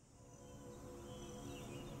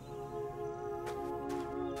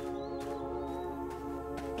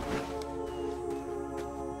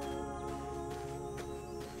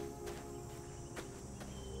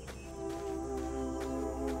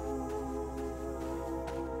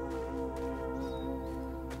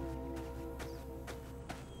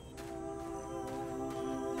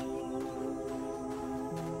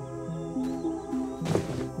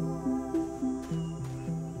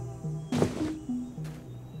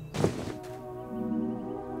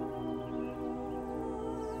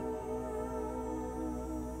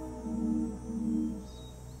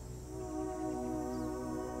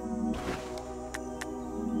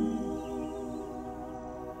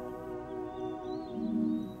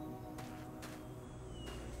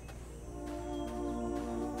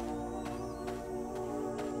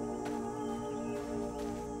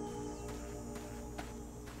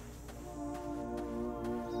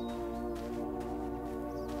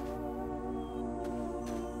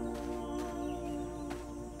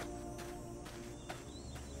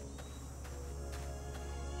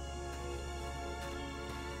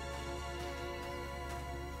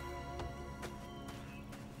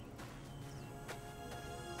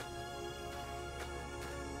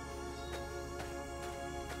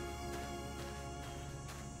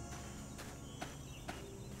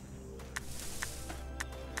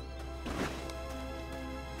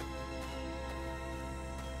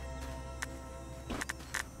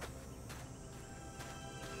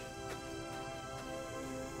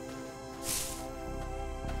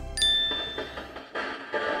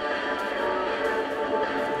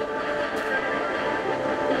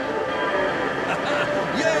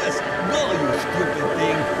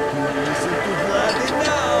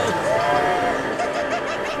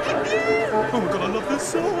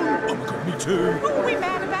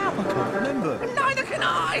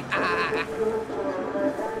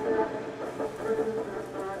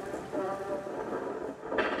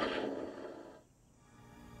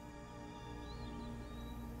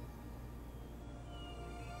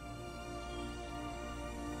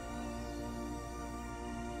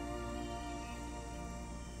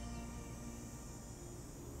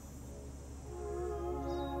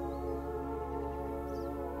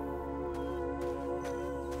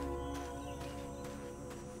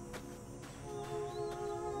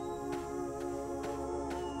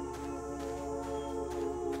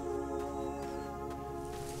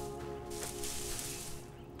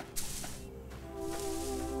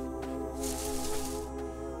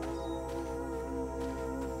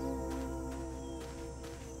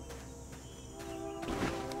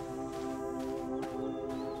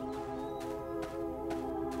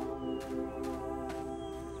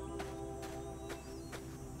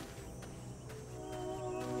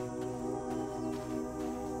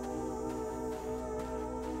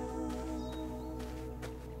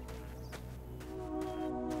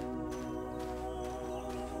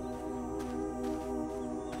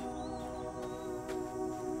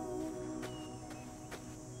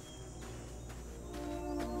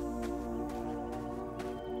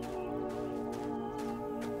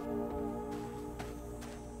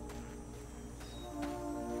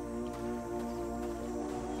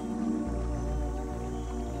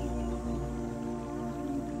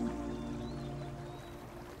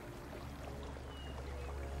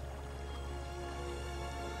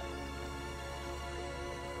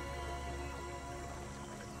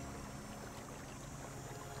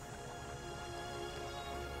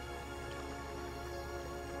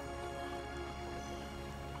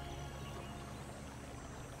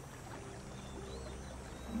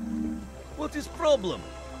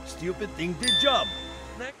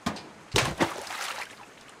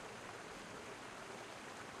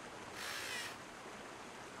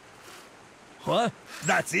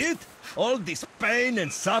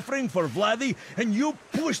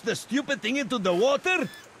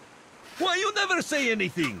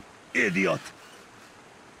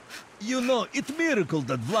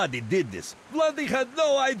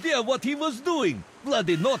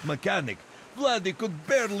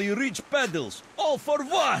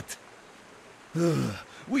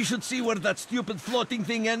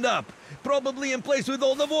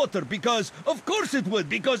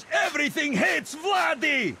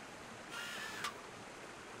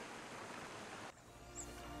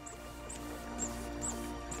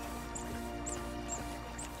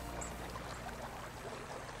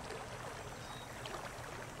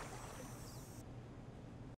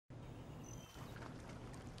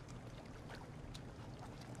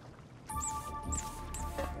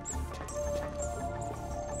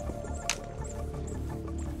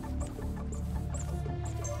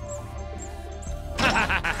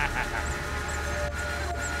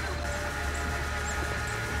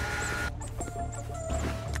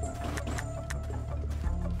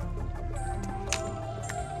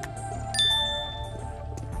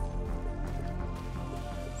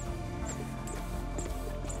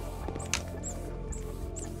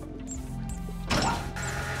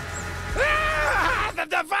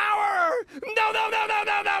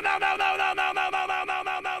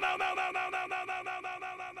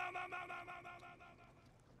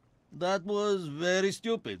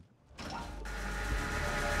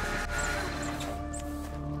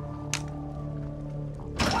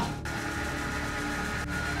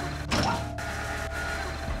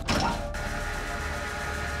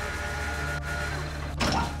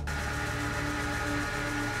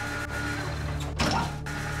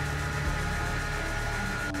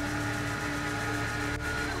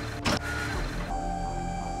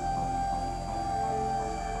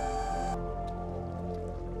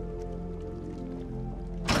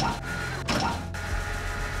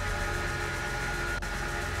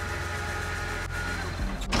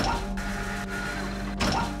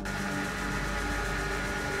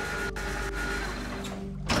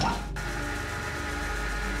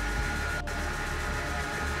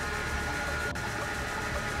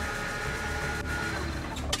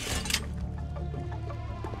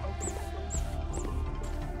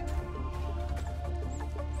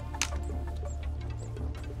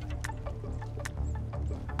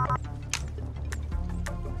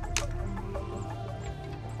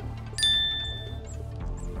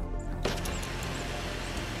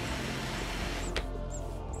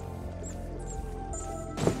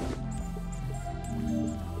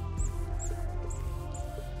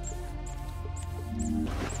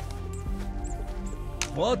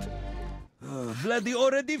 Vladdy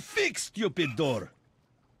already fixed stupid door.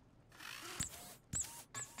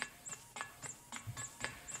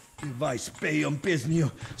 If I spay on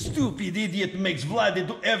Pesnio, stupid idiot makes Vladdy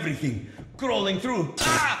do everything. Crawling through.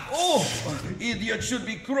 Ah! Oh! Idiot should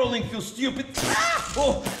be crawling through stupid. Ah!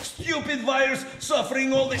 Oh! Stupid virus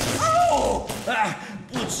suffering all this. Oh! Ah!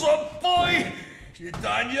 Put some boy!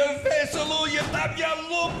 Tanya Veselu, you damn ya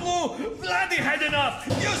lublu! Vladdy had enough!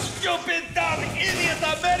 You stupid, dumb, idiot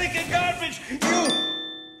American garbage! You...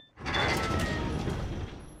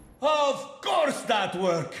 Of course that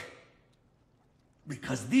worked!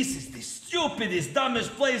 Because this is the stupidest,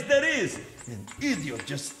 dumbest place there is! And idiot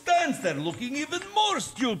just stands there looking even more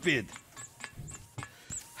stupid!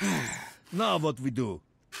 Now what we do?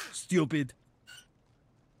 Stupid.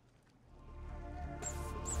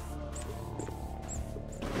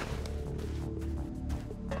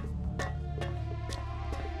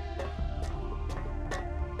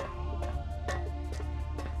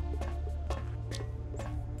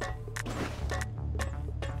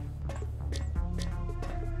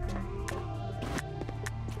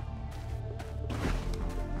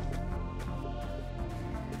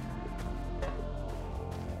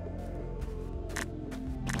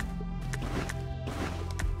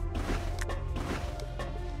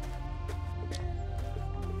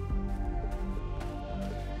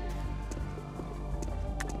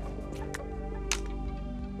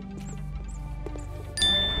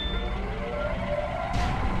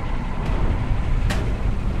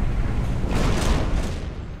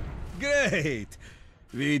 Great!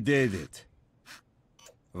 We did it.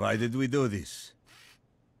 Why did we do this?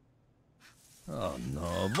 Oh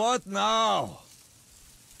no, what now?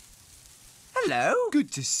 Hello.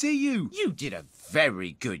 Good to see you. You did a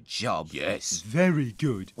very good job. Yes. Very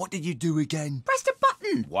good. What did you do again? Pressed a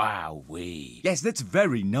button. Wowee. Yes, that's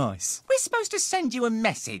very nice. We're supposed to send you a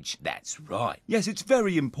message. That's right. Yes, it's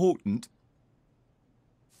very important.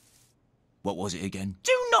 What was it again?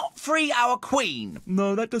 Do not free our queen.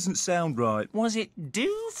 No, that doesn't sound right. Was it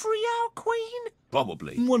do free our queen?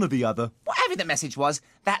 Probably. One or the other. Whatever the message was,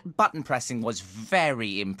 that button pressing was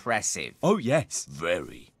very impressive. Oh, yes.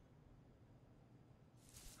 Very.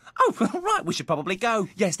 Oh, right, we should probably go.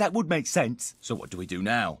 Yes, that would make sense. So what do we do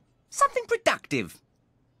now? Something productive.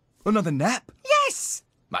 Another nap? Yes!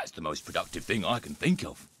 That's the most productive thing I can think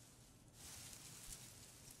of.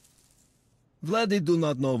 Vladdy do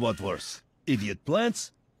not know what worse. Idiot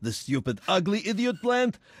plants? The stupid ugly idiot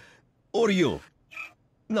plant? Or you?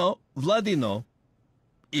 No, Vladdy no.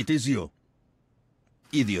 It is you.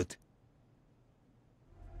 Idiot.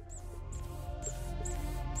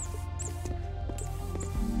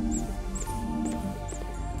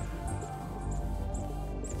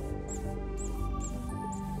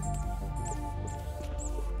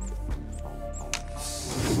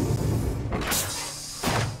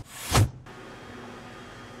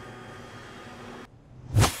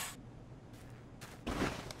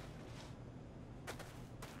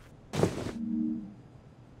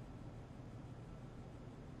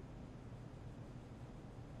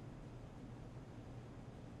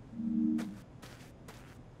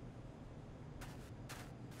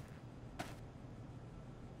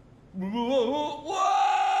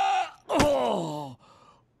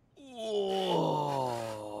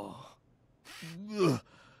 Oh. Ugh.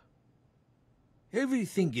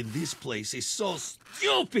 Everything in this place is so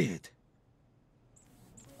stupid.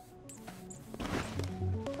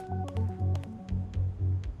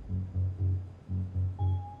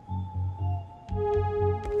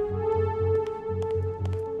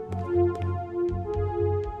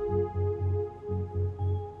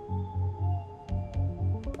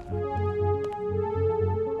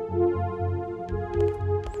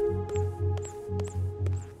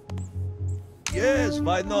 Yes,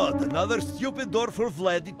 why not? Another stupid door for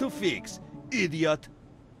Vladdy to fix. Idiot.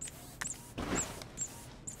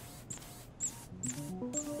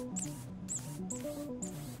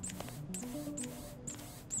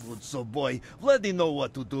 Good so boy, Vladdy know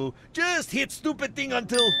what to do. Just hit stupid thing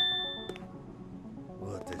until...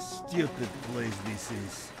 What a stupid place this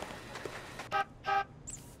is.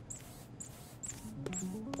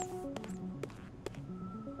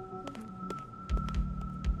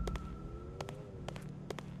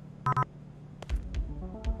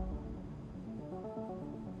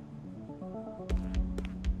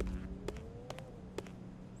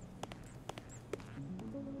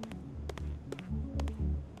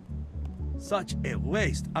 Such a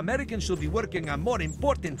waste. Americans should be working on more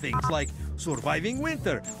important things like surviving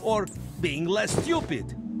winter or being less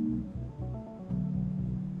stupid.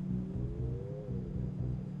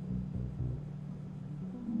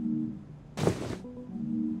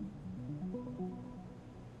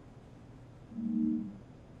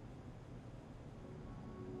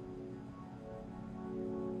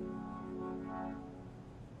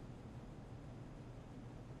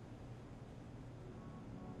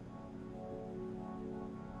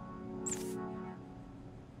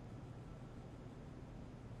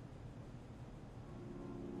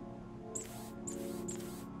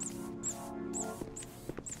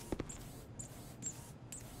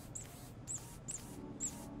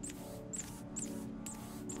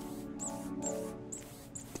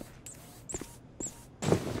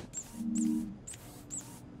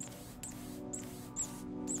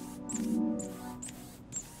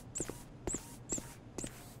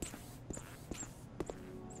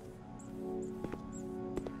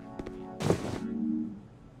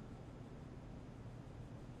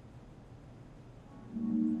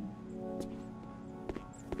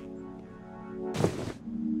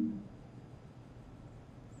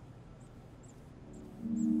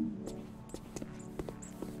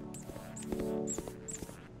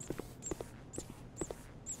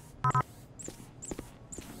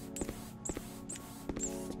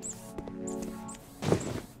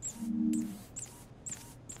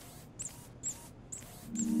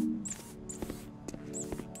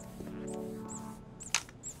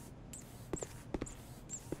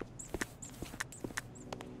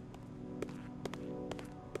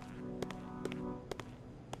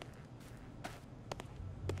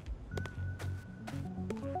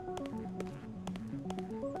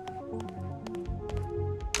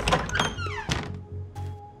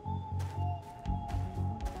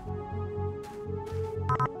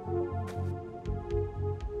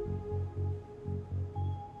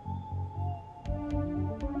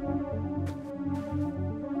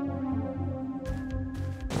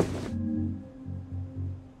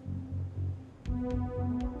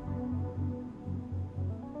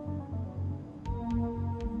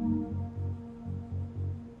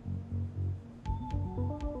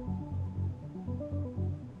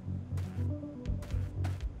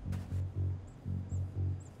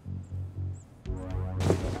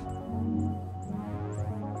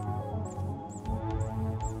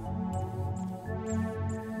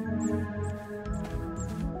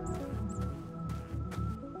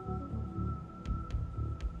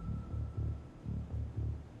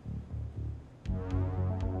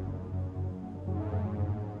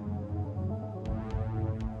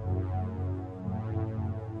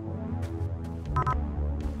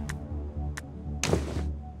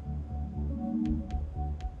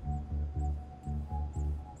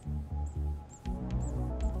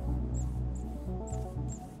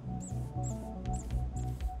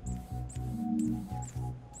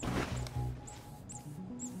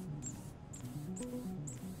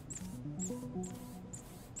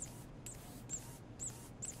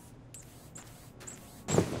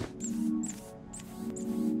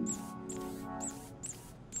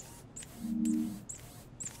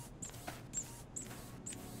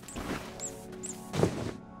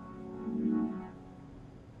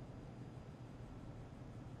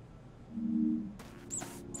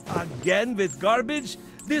 again with garbage?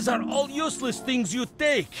 These are all useless things you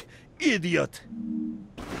take, idiot!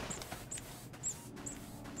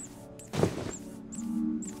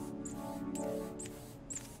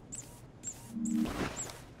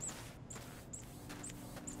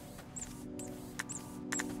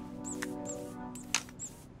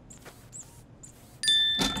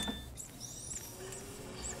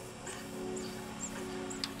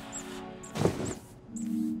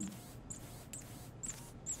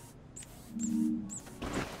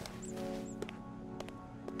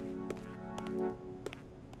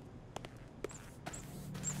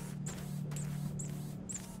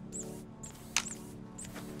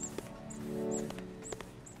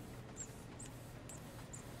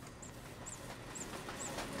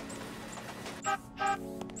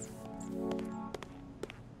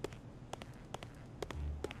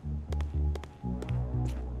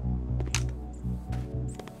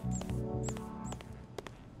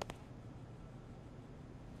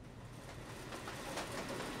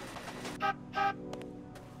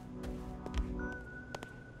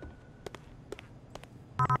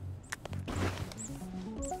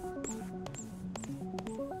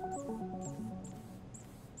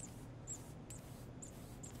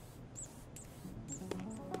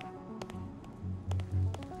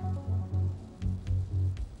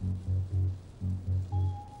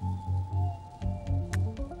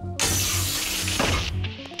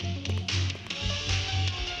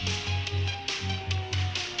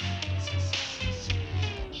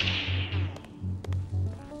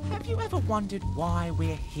 Have you ever wondered why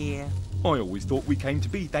we're here? I always thought we came to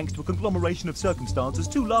be thanks to a conglomeration of circumstances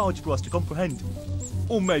too large for us to comprehend.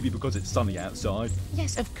 Or maybe because it's sunny outside.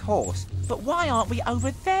 Yes, of course. But why aren't we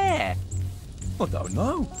over there? I don't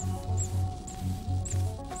know.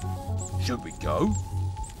 Should we go?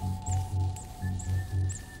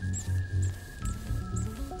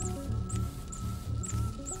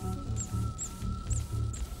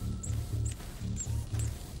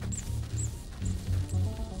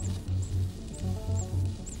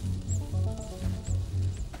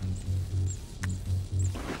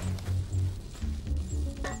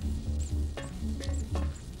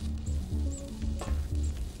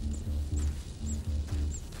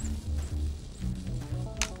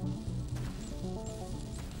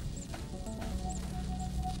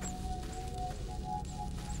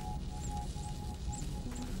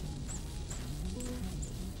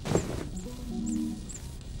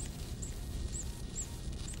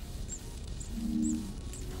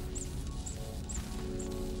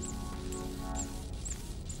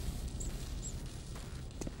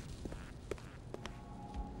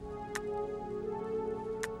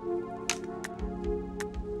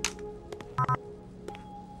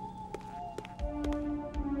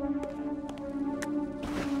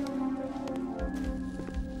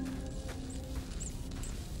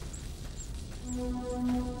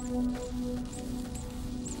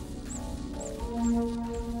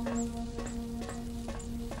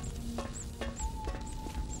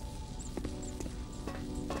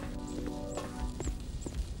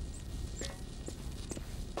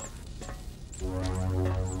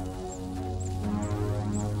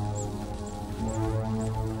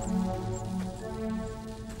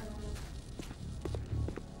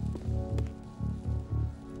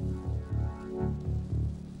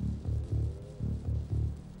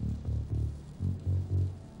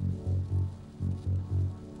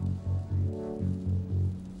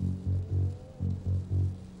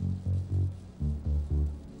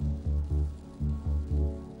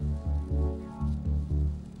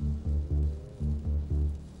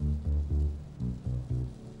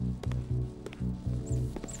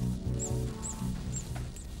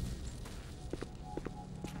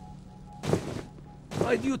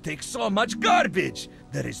 Why do you take so much garbage?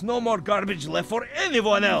 There is no more garbage left for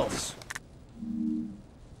anyone else.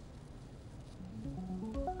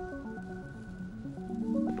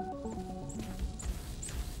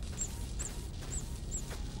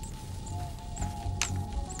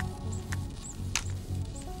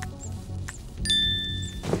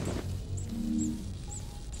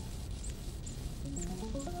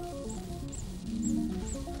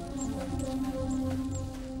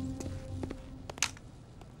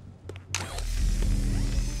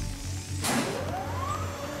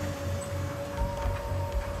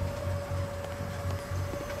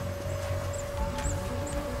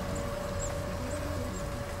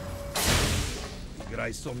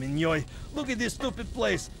 So Mignoy, look at this stupid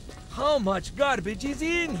place. How much garbage is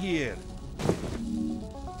in here?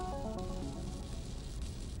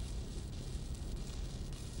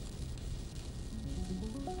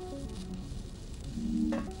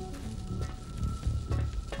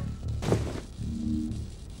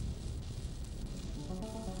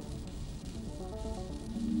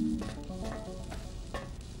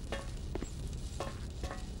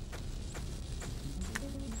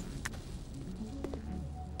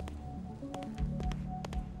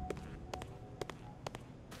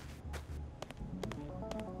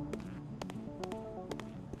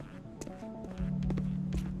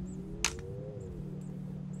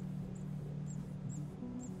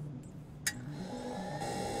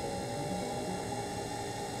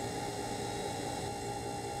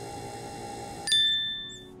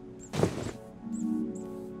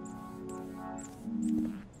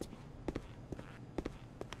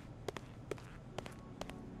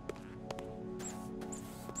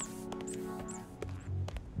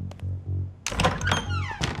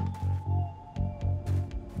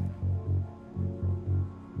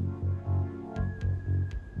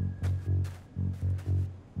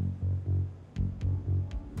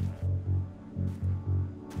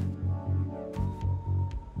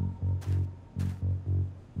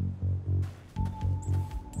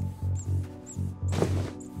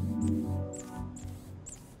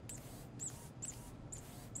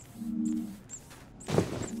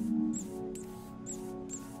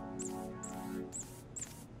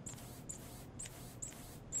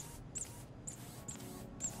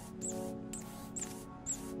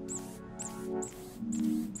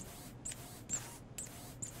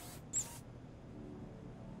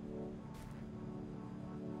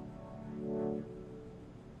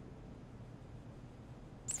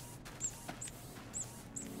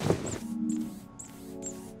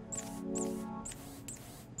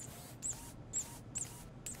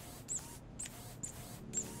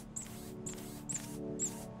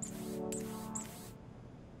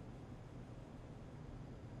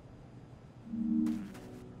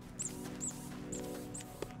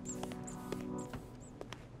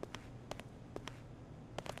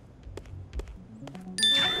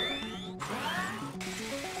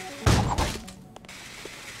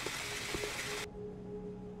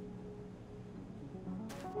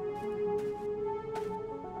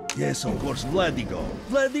 Yes, of course, Vladdy go.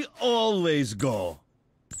 Vladdy always go.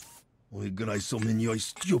 Ой, играй со мной,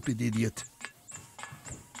 stupid idiot.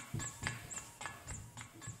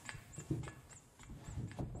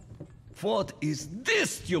 What is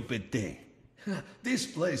this stupid thing? This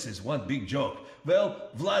place is one big joke.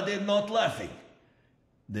 Well, Vladdy not laughing.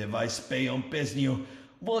 Devai spay on Pesnio.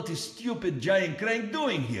 What is stupid giant crank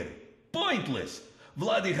doing here? Pointless.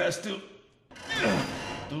 Vladdy has to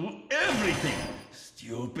do everything.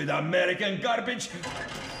 Stupid American garbage.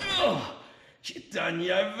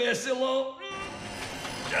 Chitania veselo.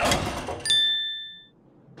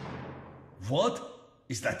 What?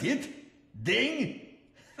 Is that it? Ding?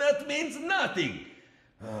 That means nothing.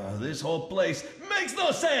 This whole place makes no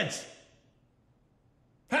sense.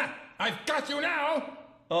 Ha! I've got you now!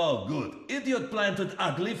 Oh, good. Idiot planted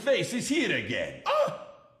ugly face is here again. Oh!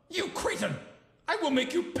 You cretin! I will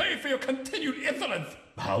make you pay for your continued insolence!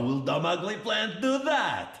 How will dumb ugly plant do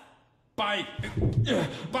that? By...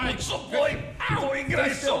 Boy, Ow!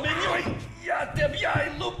 That's so... Ow!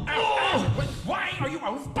 Look. Ow! Ow! Why are you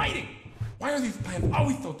always biting? Why are these plants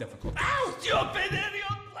always so difficult? Ow! Stupid idiot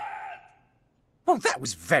plant! Well, that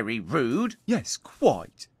was very rude. Yes,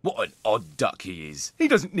 quite. What an odd duck he is. He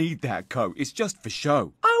doesn't need that coat. It's just for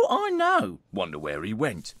show. Oh, I know. Wonder where he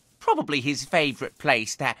went. Probably his favourite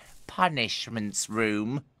place, that punishments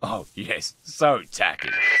room. Oh, yes, so tacky.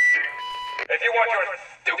 If you want your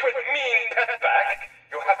stupid, mean pet back,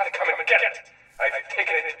 you'll have to come and get it. I've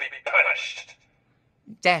taken it to be punished.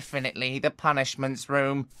 Definitely the punishments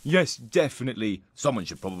room. Yes, definitely. Someone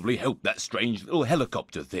should probably help that strange little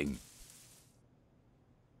helicopter thing.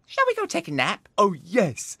 Shall we go take a nap? Oh,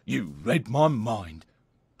 yes. You read my mind.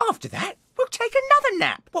 After that, we'll take another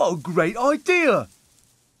nap. What a great idea.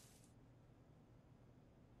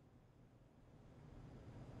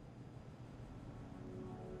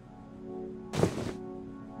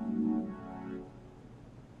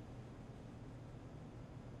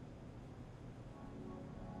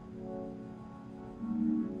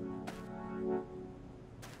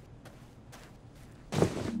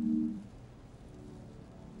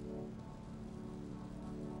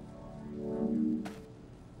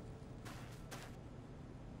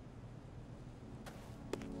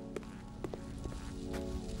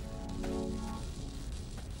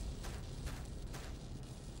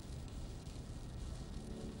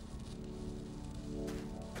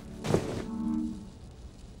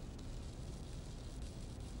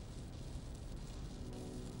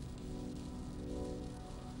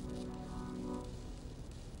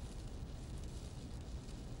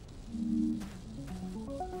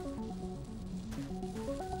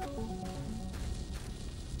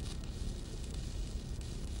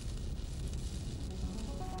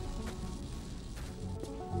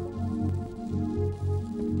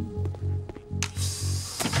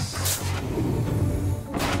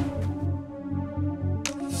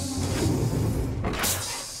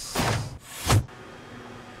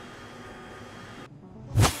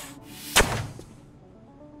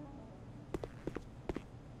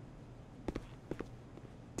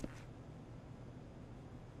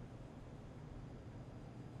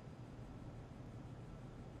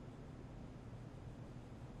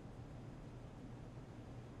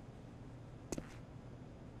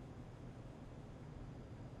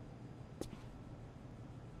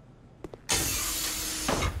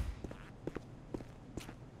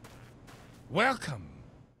 Welcome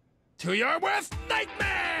to your worst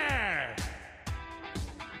nightmare!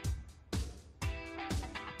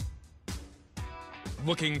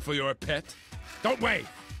 Looking for your pet? Don't wait!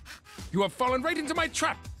 You have fallen right into my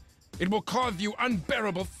trap! It will cause you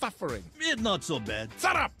unbearable suffering. It's not so bad.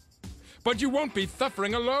 Shut up! But you won't be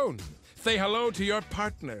suffering alone. Say hello to your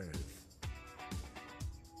partners.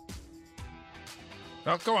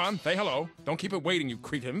 Well, go on, say hello. Don't keep it waiting, you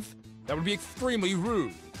cretins. That would be extremely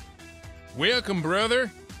rude. Welcome, brother.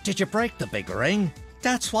 Did you break the big ring?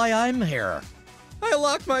 That's why I'm here. I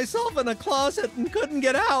locked myself in a closet and couldn't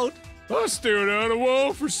get out. I stared at a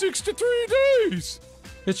wall for 63 days.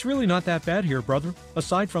 It's really not that bad here, brother,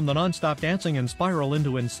 aside from the non-stop dancing and spiral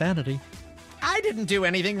into insanity. I didn't do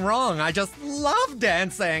anything wrong. I just love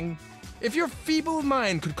dancing. If your feeble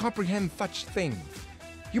mind could comprehend such things,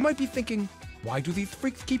 you might be thinking, why do these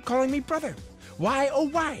freaks keep calling me brother? Why, oh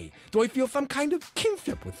why, do I feel some kind of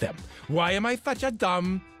kinship with them? Why am I such a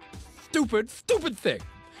dumb, stupid thing?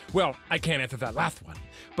 Well, I can't answer that last one,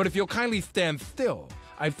 but if you'll kindly stand still,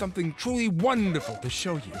 I have something truly wonderful to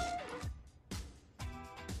show you.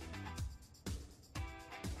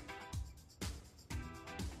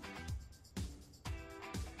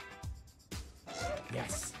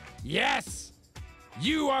 Yes, yes!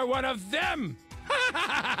 You are one of them!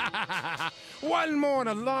 One more in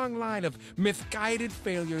a long line of misguided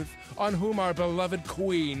failures on whom our beloved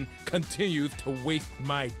queen continues to waste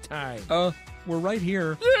my time. We're right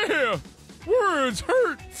here. Yeah! Words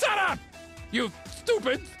hurt! Shut up! You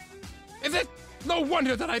stupid! Is it no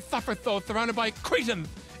wonder that I suffer so surrounded by cretins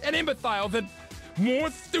and imbeciles and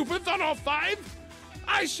more stupids on all sides?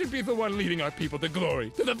 I should be the one leading our people to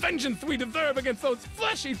glory, to the vengeance we deserve against those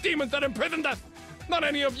fleshy demons that imprisoned us! Not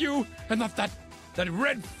any of you, and not that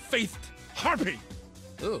red-faced harpy!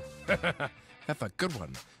 Ooh, that's a good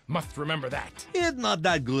one. Must remember that. It's not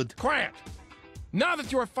that good. Quiet! Now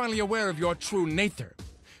that you are finally aware of your true nature,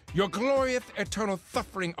 your glorious eternal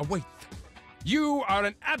suffering awaits. You are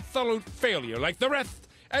an absolute failure like the rest,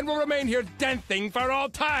 and will remain here dancing for all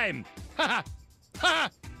time! Ha ha!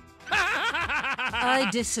 I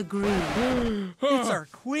disagree. It's our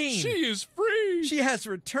queen. She is free! She has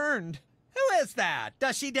returned. Who is that?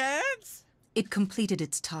 Does she dance? It completed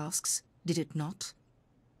its tasks, did it not?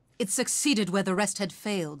 It succeeded where the rest had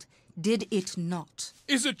failed, did it not?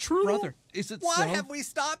 Is it true? Brother, is it Why so? have we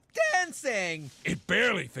stopped dancing? It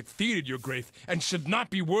barely succeeded, Your Grace, and should not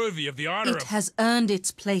be worthy of the honor It has earned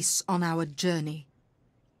its place on our journey.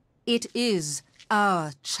 It is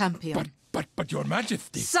our champion. But Your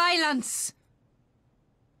Majesty... Silence!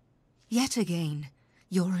 Yet again,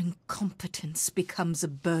 your incompetence becomes a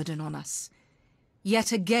burden on us.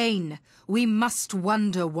 Yet again, we must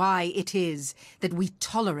wonder why it is that we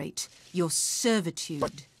tolerate your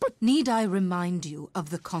servitude. Need I remind you of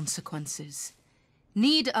the consequences?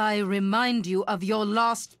 Need I remind you of your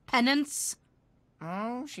last penance?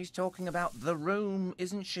 Oh, she's talking about the room,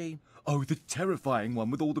 isn't she? Oh, the terrifying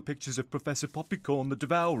one with all the pictures of Professor Poppycorn the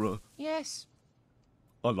Devourer. Yes.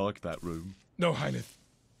 I like that room. No, Highness.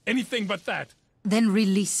 Anything but that. Then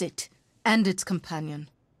release it and its companion,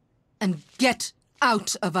 and get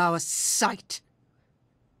out of our sight.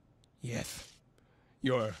 Yes,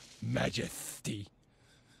 Your Majesty.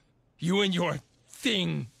 You and your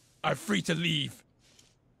thing are free to leave.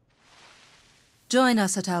 Join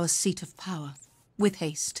us at our seat of power, with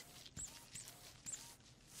haste.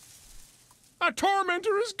 Our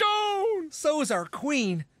tormentor is gone! So is our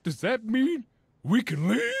queen. Does that mean we can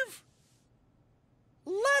leave?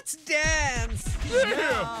 Let's dance!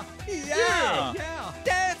 Yeah! Yeah!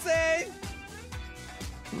 Dancing!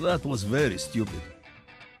 That was very stupid.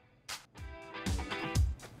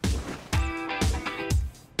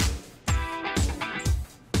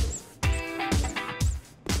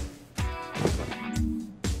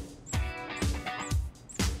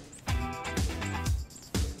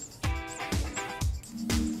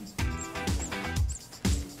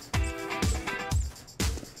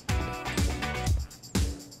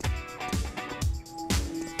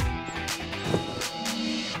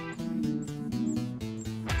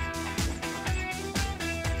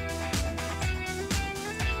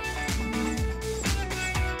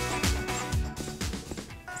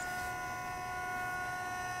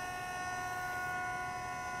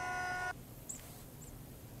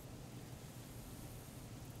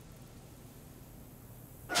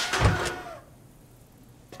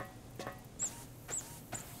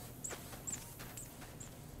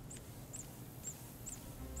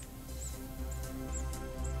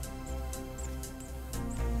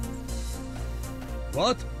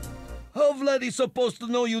 What? How Vladdy's supposed to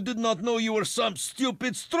know you did not know you were some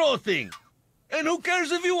stupid straw thing? And who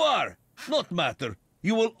cares if you are? Not matter.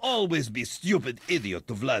 You will always be stupid idiot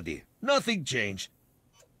to Vladdy. Nothing change.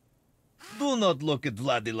 Do not look at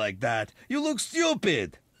Vladdy like that. You look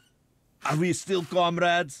stupid. Are we still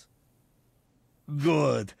comrades?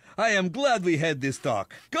 Good. I am glad we had this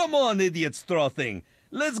talk. Come on, idiot straw thing.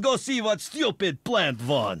 Let's go see what stupid plant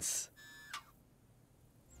wants.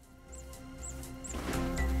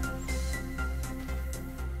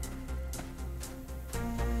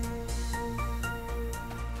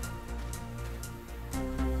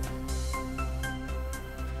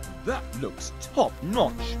 That looks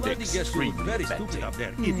top-notch. Vladdy guess you look very stupid up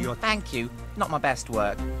there, idiot. Thank you. Not my best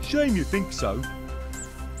work. Shame you think so.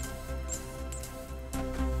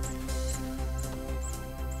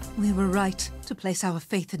 We were right to place our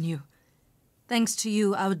faith in you. Thanks to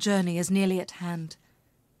you, our journey is nearly at hand.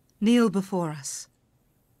 Kneel before us.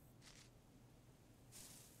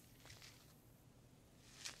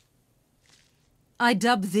 I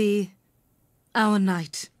dub thee our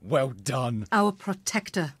knight, Well done. our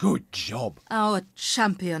protector, Good job. our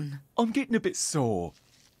champion. I'm getting a bit sore.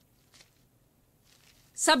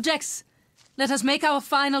 Subjects, let us make our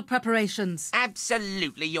final preparations.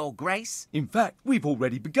 Absolutely, Your Grace. In fact, we've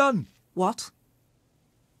already begun. What?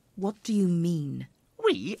 What do you mean?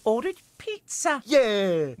 We ordered pizza.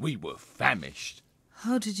 Yeah. We were famished.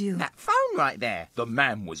 How did you... That phone right there. The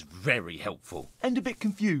man was very helpful. And a bit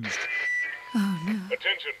confused. Oh, no.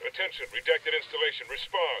 Attention, attention. Redacted installation.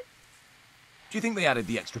 Respond. Do you think they added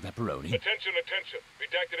the extra pepperoni? Attention, attention.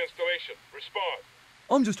 Redacted installation. Respond.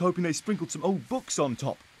 I'm just hoping they sprinkled some old books on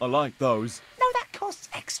top. I like those. No, that costs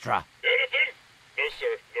extra. Anything? No,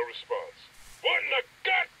 sir. No response. What in the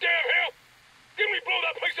goddamn hell? Didn't we blow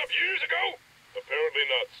that place up years ago? Apparently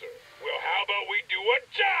not, sir. Well, how about we do a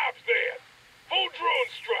job then? Full drone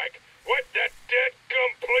strike. Wipe that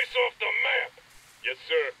dead-gum place off the map. Yes,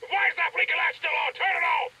 sir. Why is that blinking light still on? Turn it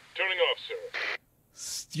off! Turning off, sir.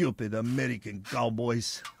 Stupid American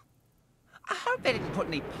cowboys. I hope they didn't put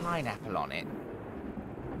any pineapple on it.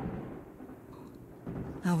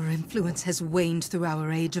 Our influence has waned through our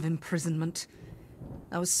age of imprisonment.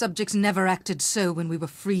 Our subjects never acted so when we were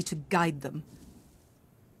free to guide them.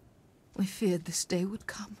 We feared this day would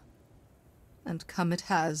come. And come it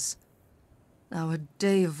has. Our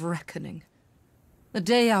day of reckoning. The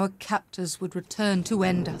day our captors would return to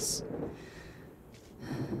end us.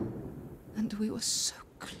 And we were so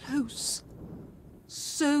close.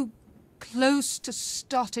 So close to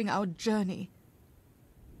starting our journey.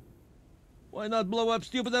 Why not blow up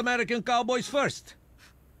stupid American cowboys first?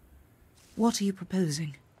 What are you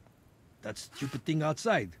proposing? That stupid thing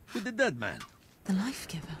outside, with the dead man. The life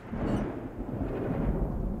giver.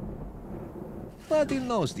 Buddy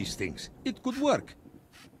knows these things. It could work.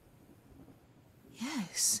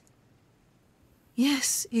 Yes.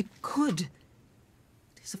 Yes, it could.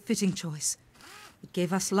 It is a fitting choice. It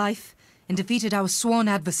gave us life and defeated our sworn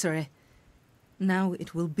adversary. Now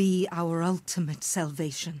it will be our ultimate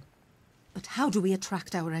salvation. But how do we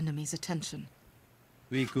attract our enemy's attention?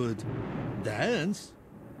 We could dance.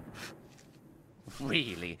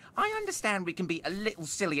 Really? I understand we can be a little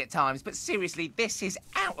silly at times, but seriously, this is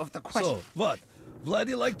out of the question. So, what?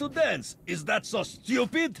 Vladdy like to dance. Is that so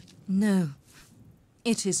stupid? No,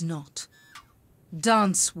 it is not.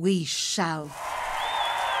 Dance we shall.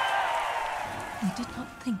 I did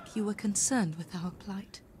not think you were concerned with our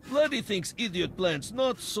plight. Vladdy thinks idiot plans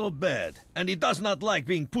not so bad, and he does not like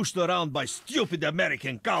being pushed around by stupid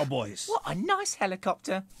American cowboys. What a nice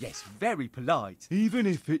helicopter. Yes, very polite. Even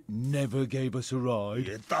if it never gave us a ride.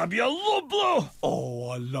 Tabia Lublo! Oh,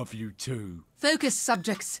 I love you too. Focus,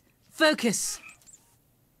 subjects. Focus.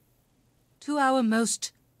 To our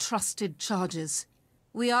most trusted charges,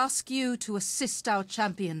 we ask you to assist our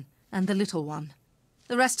champion and the little one.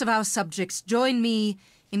 The rest of our subjects join me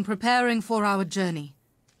in preparing for our journey.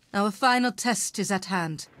 Our final test is at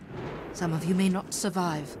hand. Some of you may not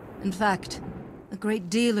survive. In fact, a great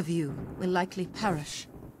deal of you will likely perish.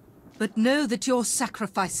 But know that your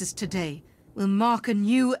sacrifices today will mark a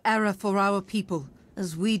new era for our people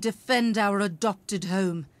as we defend our adopted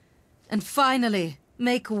home and finally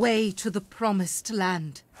make way to the promised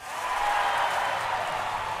land.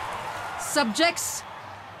 Subjects,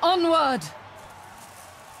 onward!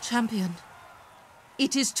 Champion,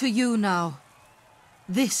 it is to you now.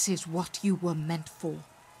 This is what you were meant for.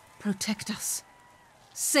 Protect us.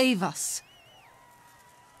 Save us.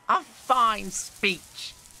 A fine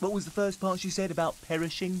speech. What was the first part she said about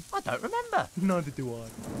perishing? I don't remember. Neither do I.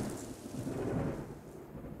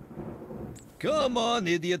 Come on,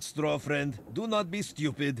 idiot straw friend. Do not be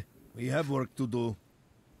stupid. We have work to do.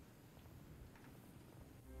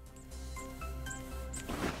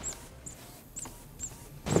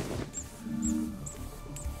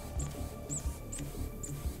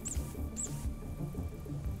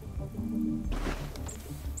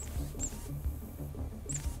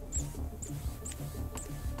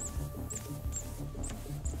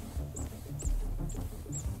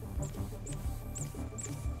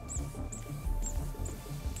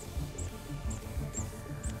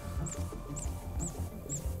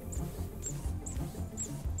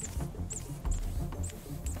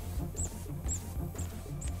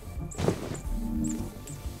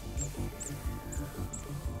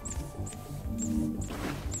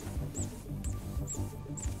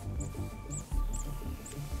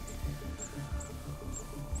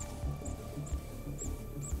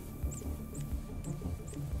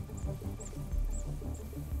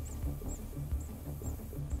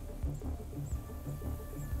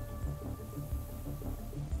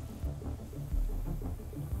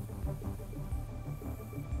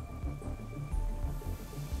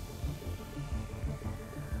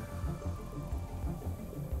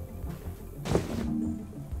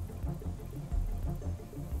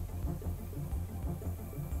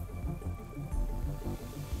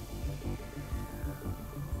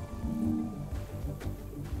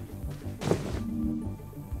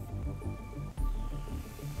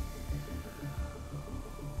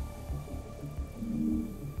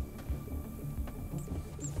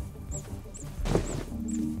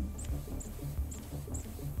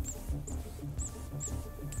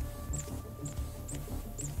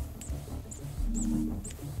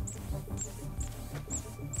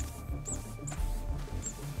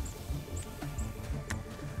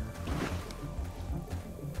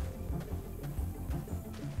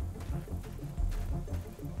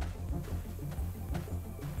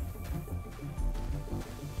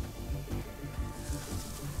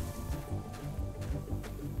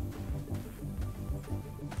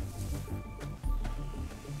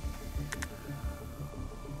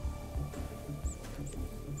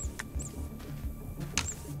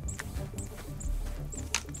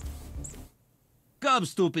 job,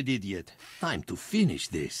 stupid idiot. Time to finish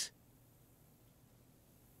this.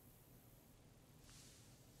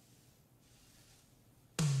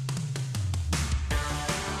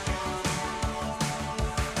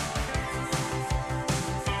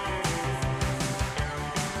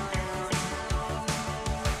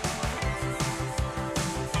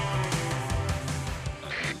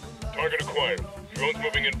 Target acquired. Drones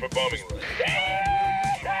moving in for bombing run.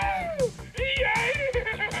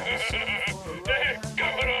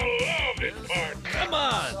 Gonna love this part. Come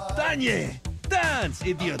on, Danye! Dance,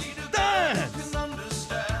 idiot! Dance!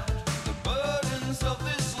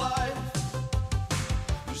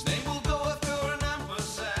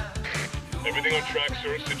 Everything on track,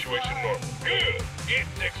 sir. Situation normal. Good.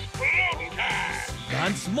 It's exploding time.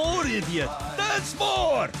 Dance more, idiot! Dance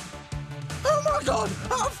more! Oh my god,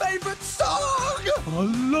 our favourite song!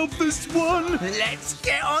 I love this one! Let's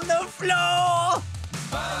get on the floor!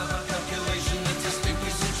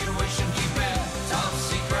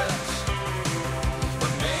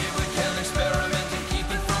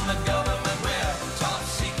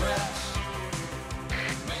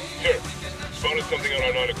 Sir, spotted something on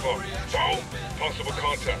our 9 o'clock. So, possible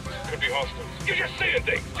contact. Could be hostiles. You're just seeing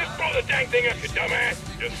things. Just blow the dang thing up, you dumbass.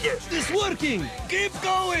 Yes, sir. It's working! Keep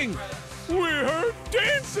going! We're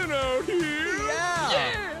dancing out here!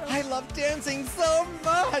 Yeah! I love dancing so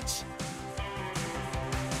much!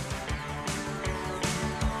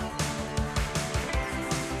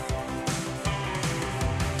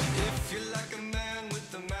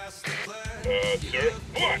 Sir?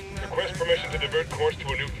 What? Request permission to divert course to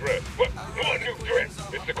a new threat. What new threat?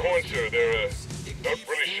 It's the corn, sir. They're, not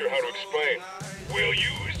really sure how to explain. We'll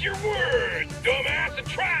use your words, dumbass, and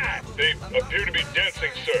try. They appear to be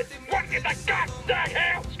dancing, sir. What in the goddamn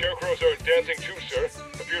hell? Scarecrows are dancing too, sir.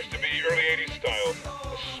 Appears to be early 80s style.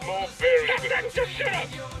 A small variant. Just shut up!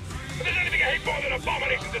 If there's anything I hate more than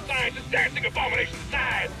abominations of science, it's dancing abominations of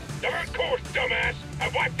science. Divert course, dumbass.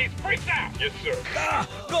 I've wiped these freaks out. Yes, sir. Ah!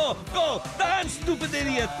 Go! Go! Dance, stupid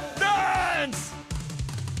idiot! Dance!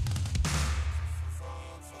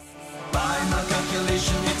 By my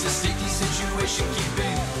calculation, it's a sticky situation,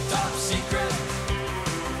 keeping top secret.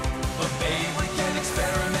 But babe, we can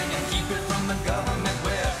experiment and keep it from the government.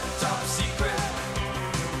 We're top secret.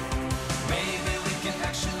 Maybe we can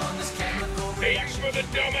action on this chemical reaction. Aim for the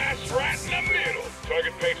dumbass right in the middle.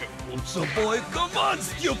 Target painted. So boy, come on,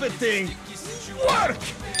 stupid thing! Work!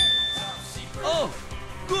 Oh,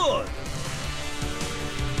 good!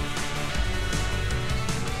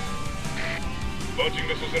 Launching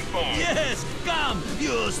missiles in 5. Yes! Come,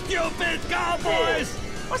 you stupid cowboys!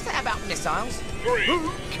 What's that about missiles? 3.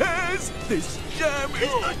 Who cares? This jam is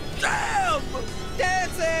the jam!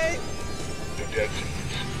 Dancing! The dancing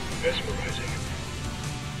is mesmerizing.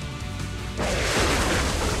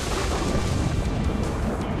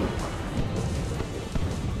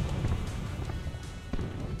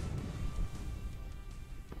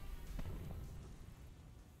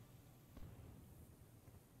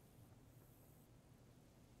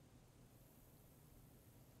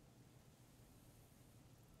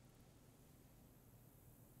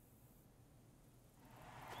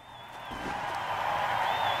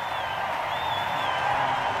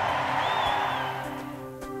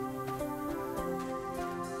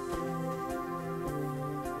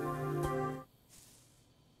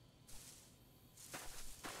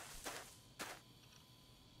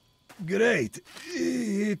 Great.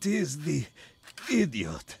 It is the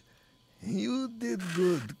idiot. You did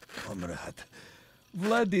good, comrade.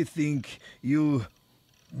 Vladdy think you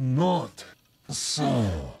not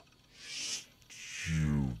so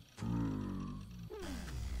stupid.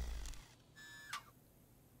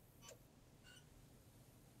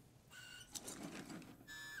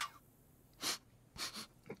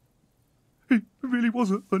 It really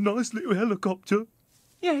was a nice little helicopter.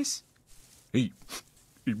 Yes.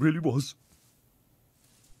 He really was.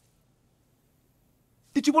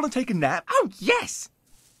 Did you want to take a nap? Oh, yes!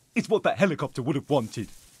 It's what that helicopter would have wanted.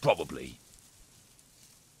 Probably.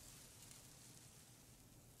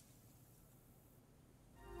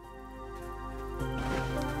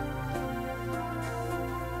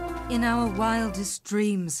 In our wildest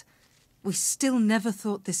dreams, we still never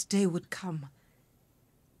thought this day would come.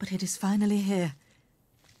 But it is finally here,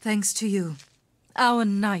 thanks to you, our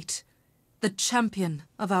knight, the champion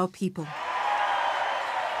of our people.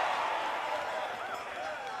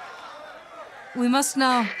 We must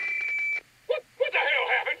now... What the hell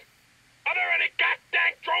happened? Are there any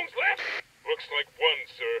goddamn drones left? Looks like one,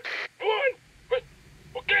 sir. One? But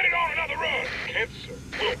we'll get it on another run. Can't, sir.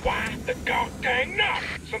 We'll wipe the goddamn knot.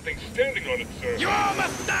 Something's standing on it, sir. You all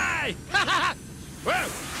must die! Ha ha ha! Well,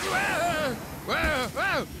 Whoa,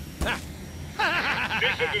 whoa!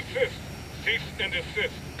 Cease and desist. Cease and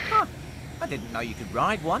desist. Huh. I didn't know you could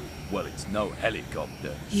ride one. Well, it's no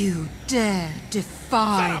helicopter. You dare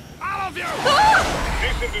defy... Shut up, all of you!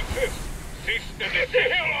 Cease and desist. Cease and desist. Get the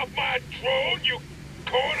hell off my drone, you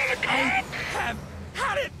corn on a cob! Have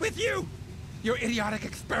had it with you! Your idiotic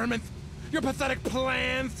experiments, your pathetic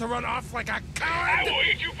plans to run off like a I coward! will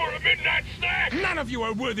eat you for a midnight snack! None of you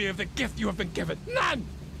are worthy of the gift you have been given. None!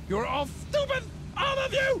 You're all stupid! All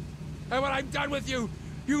of you! And when I'm done with you,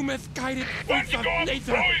 you misguided Why don't freaks you of go and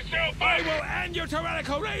nature, blow yourself I up? will end your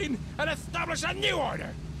tyrannical reign and establish a new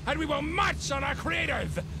order! And we will march on our creators,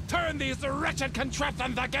 turn these wretched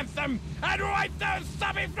contraptions against them, and wipe those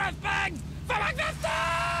stubby fresh bags from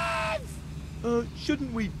existence!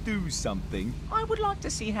 Shouldn't we do something? I would like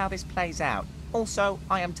to see how this plays out. Also,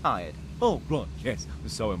 I am tired. Oh, right, yes,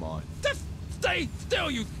 so am I. Just stay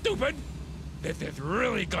still, you stupid! This is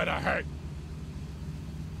really gonna hurt.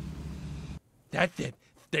 That's it.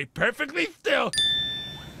 Stay perfectly still.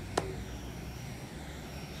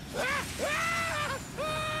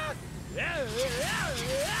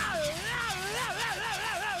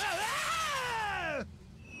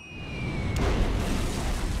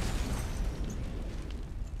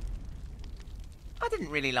 I didn't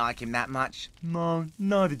really like him that much. No,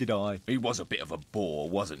 neither did I. He was a bit of a bore,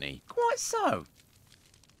 wasn't he? Quite so.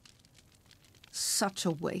 Such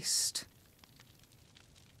a waste.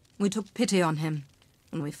 We took pity on him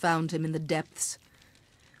when we found him in the depths.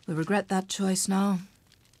 We regret that choice now.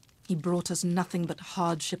 He brought us nothing but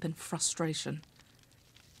hardship and frustration.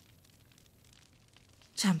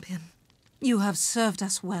 Champion, you have served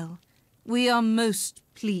us well. We are most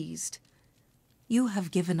pleased. You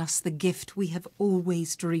have given us the gift we have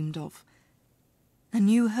always dreamed of. A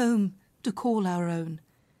new home to call our own.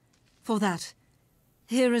 For that,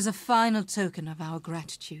 here is a final token of our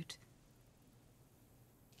gratitude.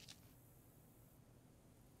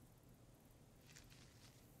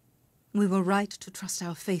 We were right to trust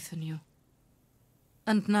our faith in you.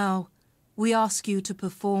 And now, we ask you to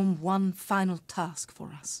perform one final task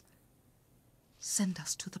for us. Send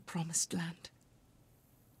us to the Promised Land.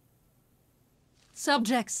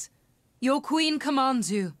 Subjects, your queen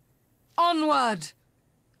commands you. Onward!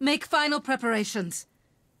 Make final preparations.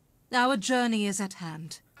 Our journey is at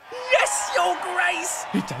hand. Yes, Your Grace!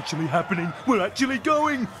 It's actually happening. We're actually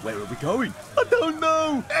going. Where are we going? I don't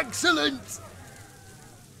know. Excellent.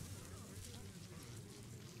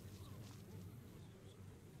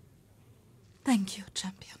 Thank you,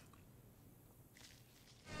 champion.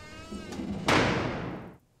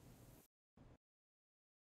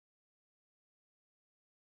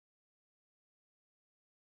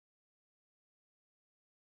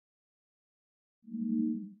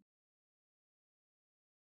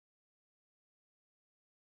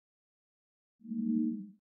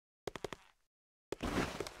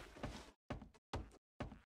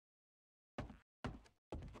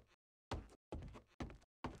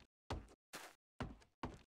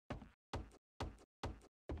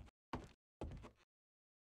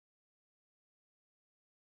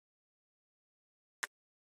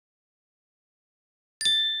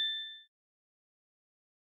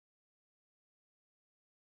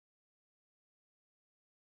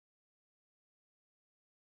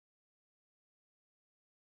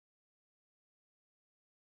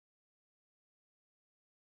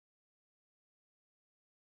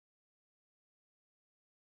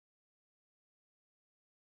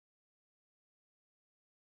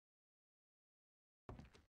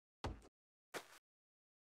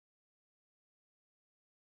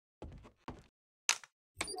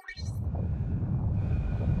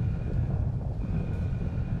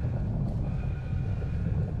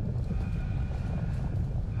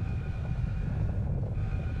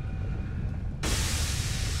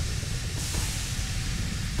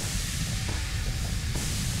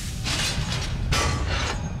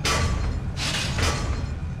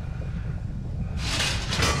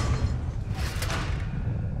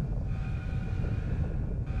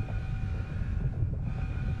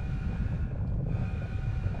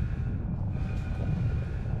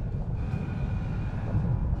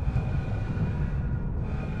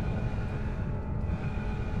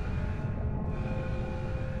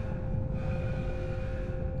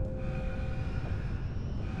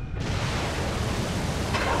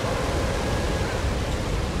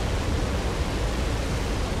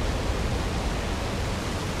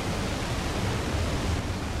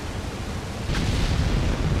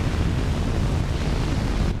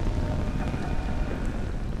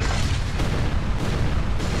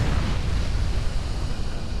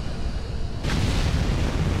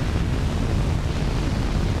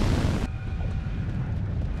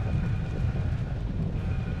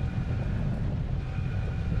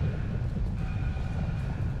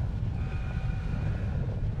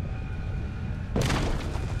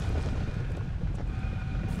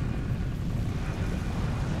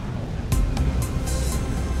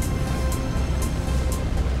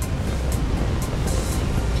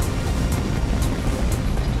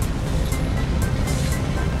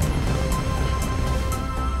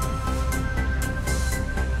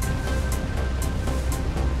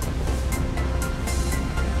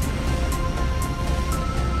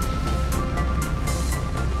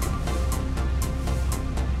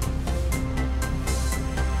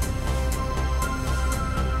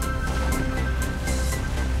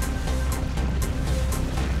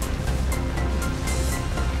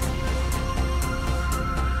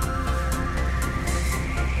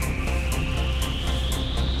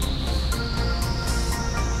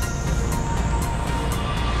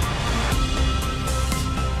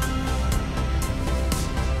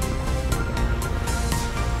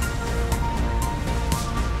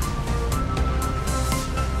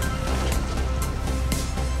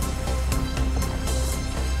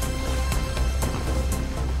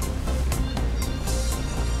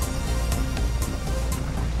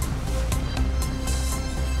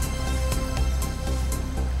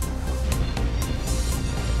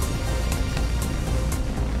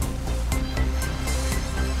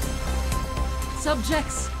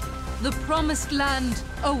 Subjects, the promised land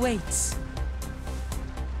awaits.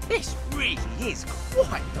 This really is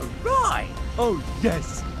quite the ride. Oh,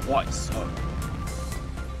 yes. Quite so.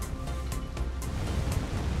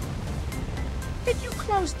 Did you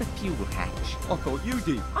close the fuel hatch? I thought you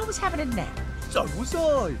did. I was having a nap. So was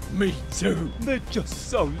I. Me too. They're just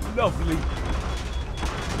so lovely.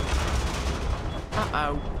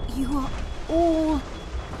 Uh-oh. You are all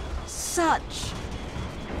such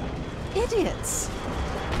idiots.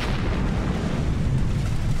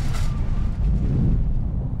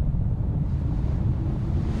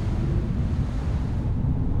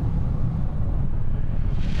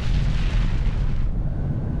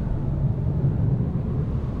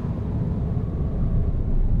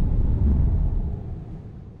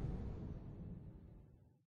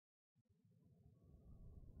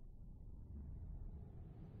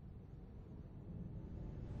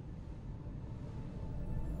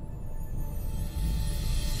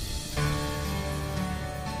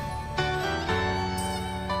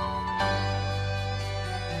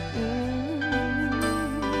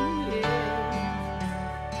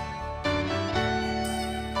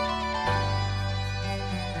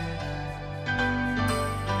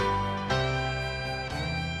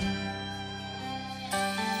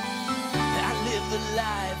 The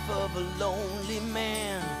life of a lonely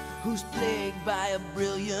man who's plagued by a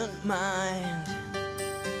brilliant mind.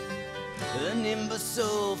 An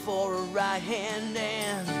imbecile for a right hand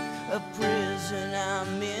and a prison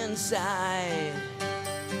I'm inside.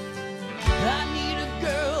 I need a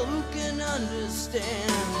girl who can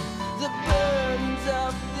understand the burdens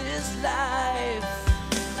of this life,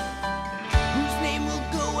 whose name will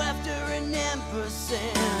go after an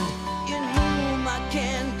ampersand, in whom I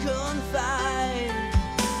can confide.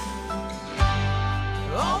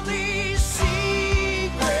 All these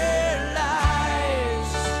secret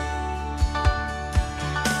lies,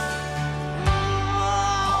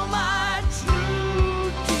 all my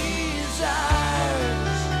true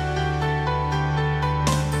desires.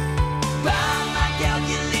 By my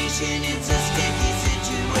calculation, it's a sticky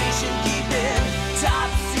situation, keeping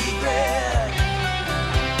top secret.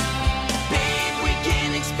 Babe, we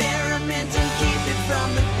can experiment and keep it from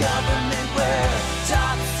the government. We're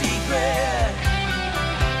top secret.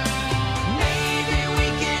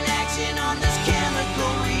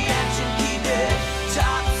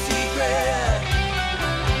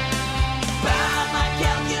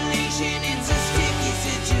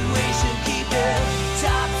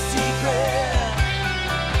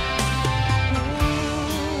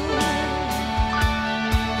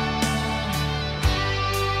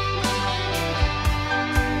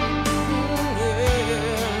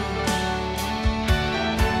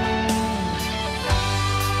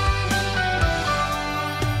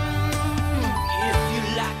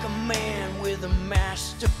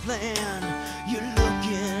 Plan, you're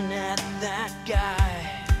looking at that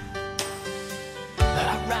guy.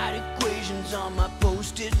 I write equations on my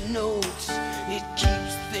post-it notes. It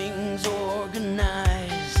keeps things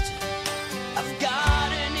organized.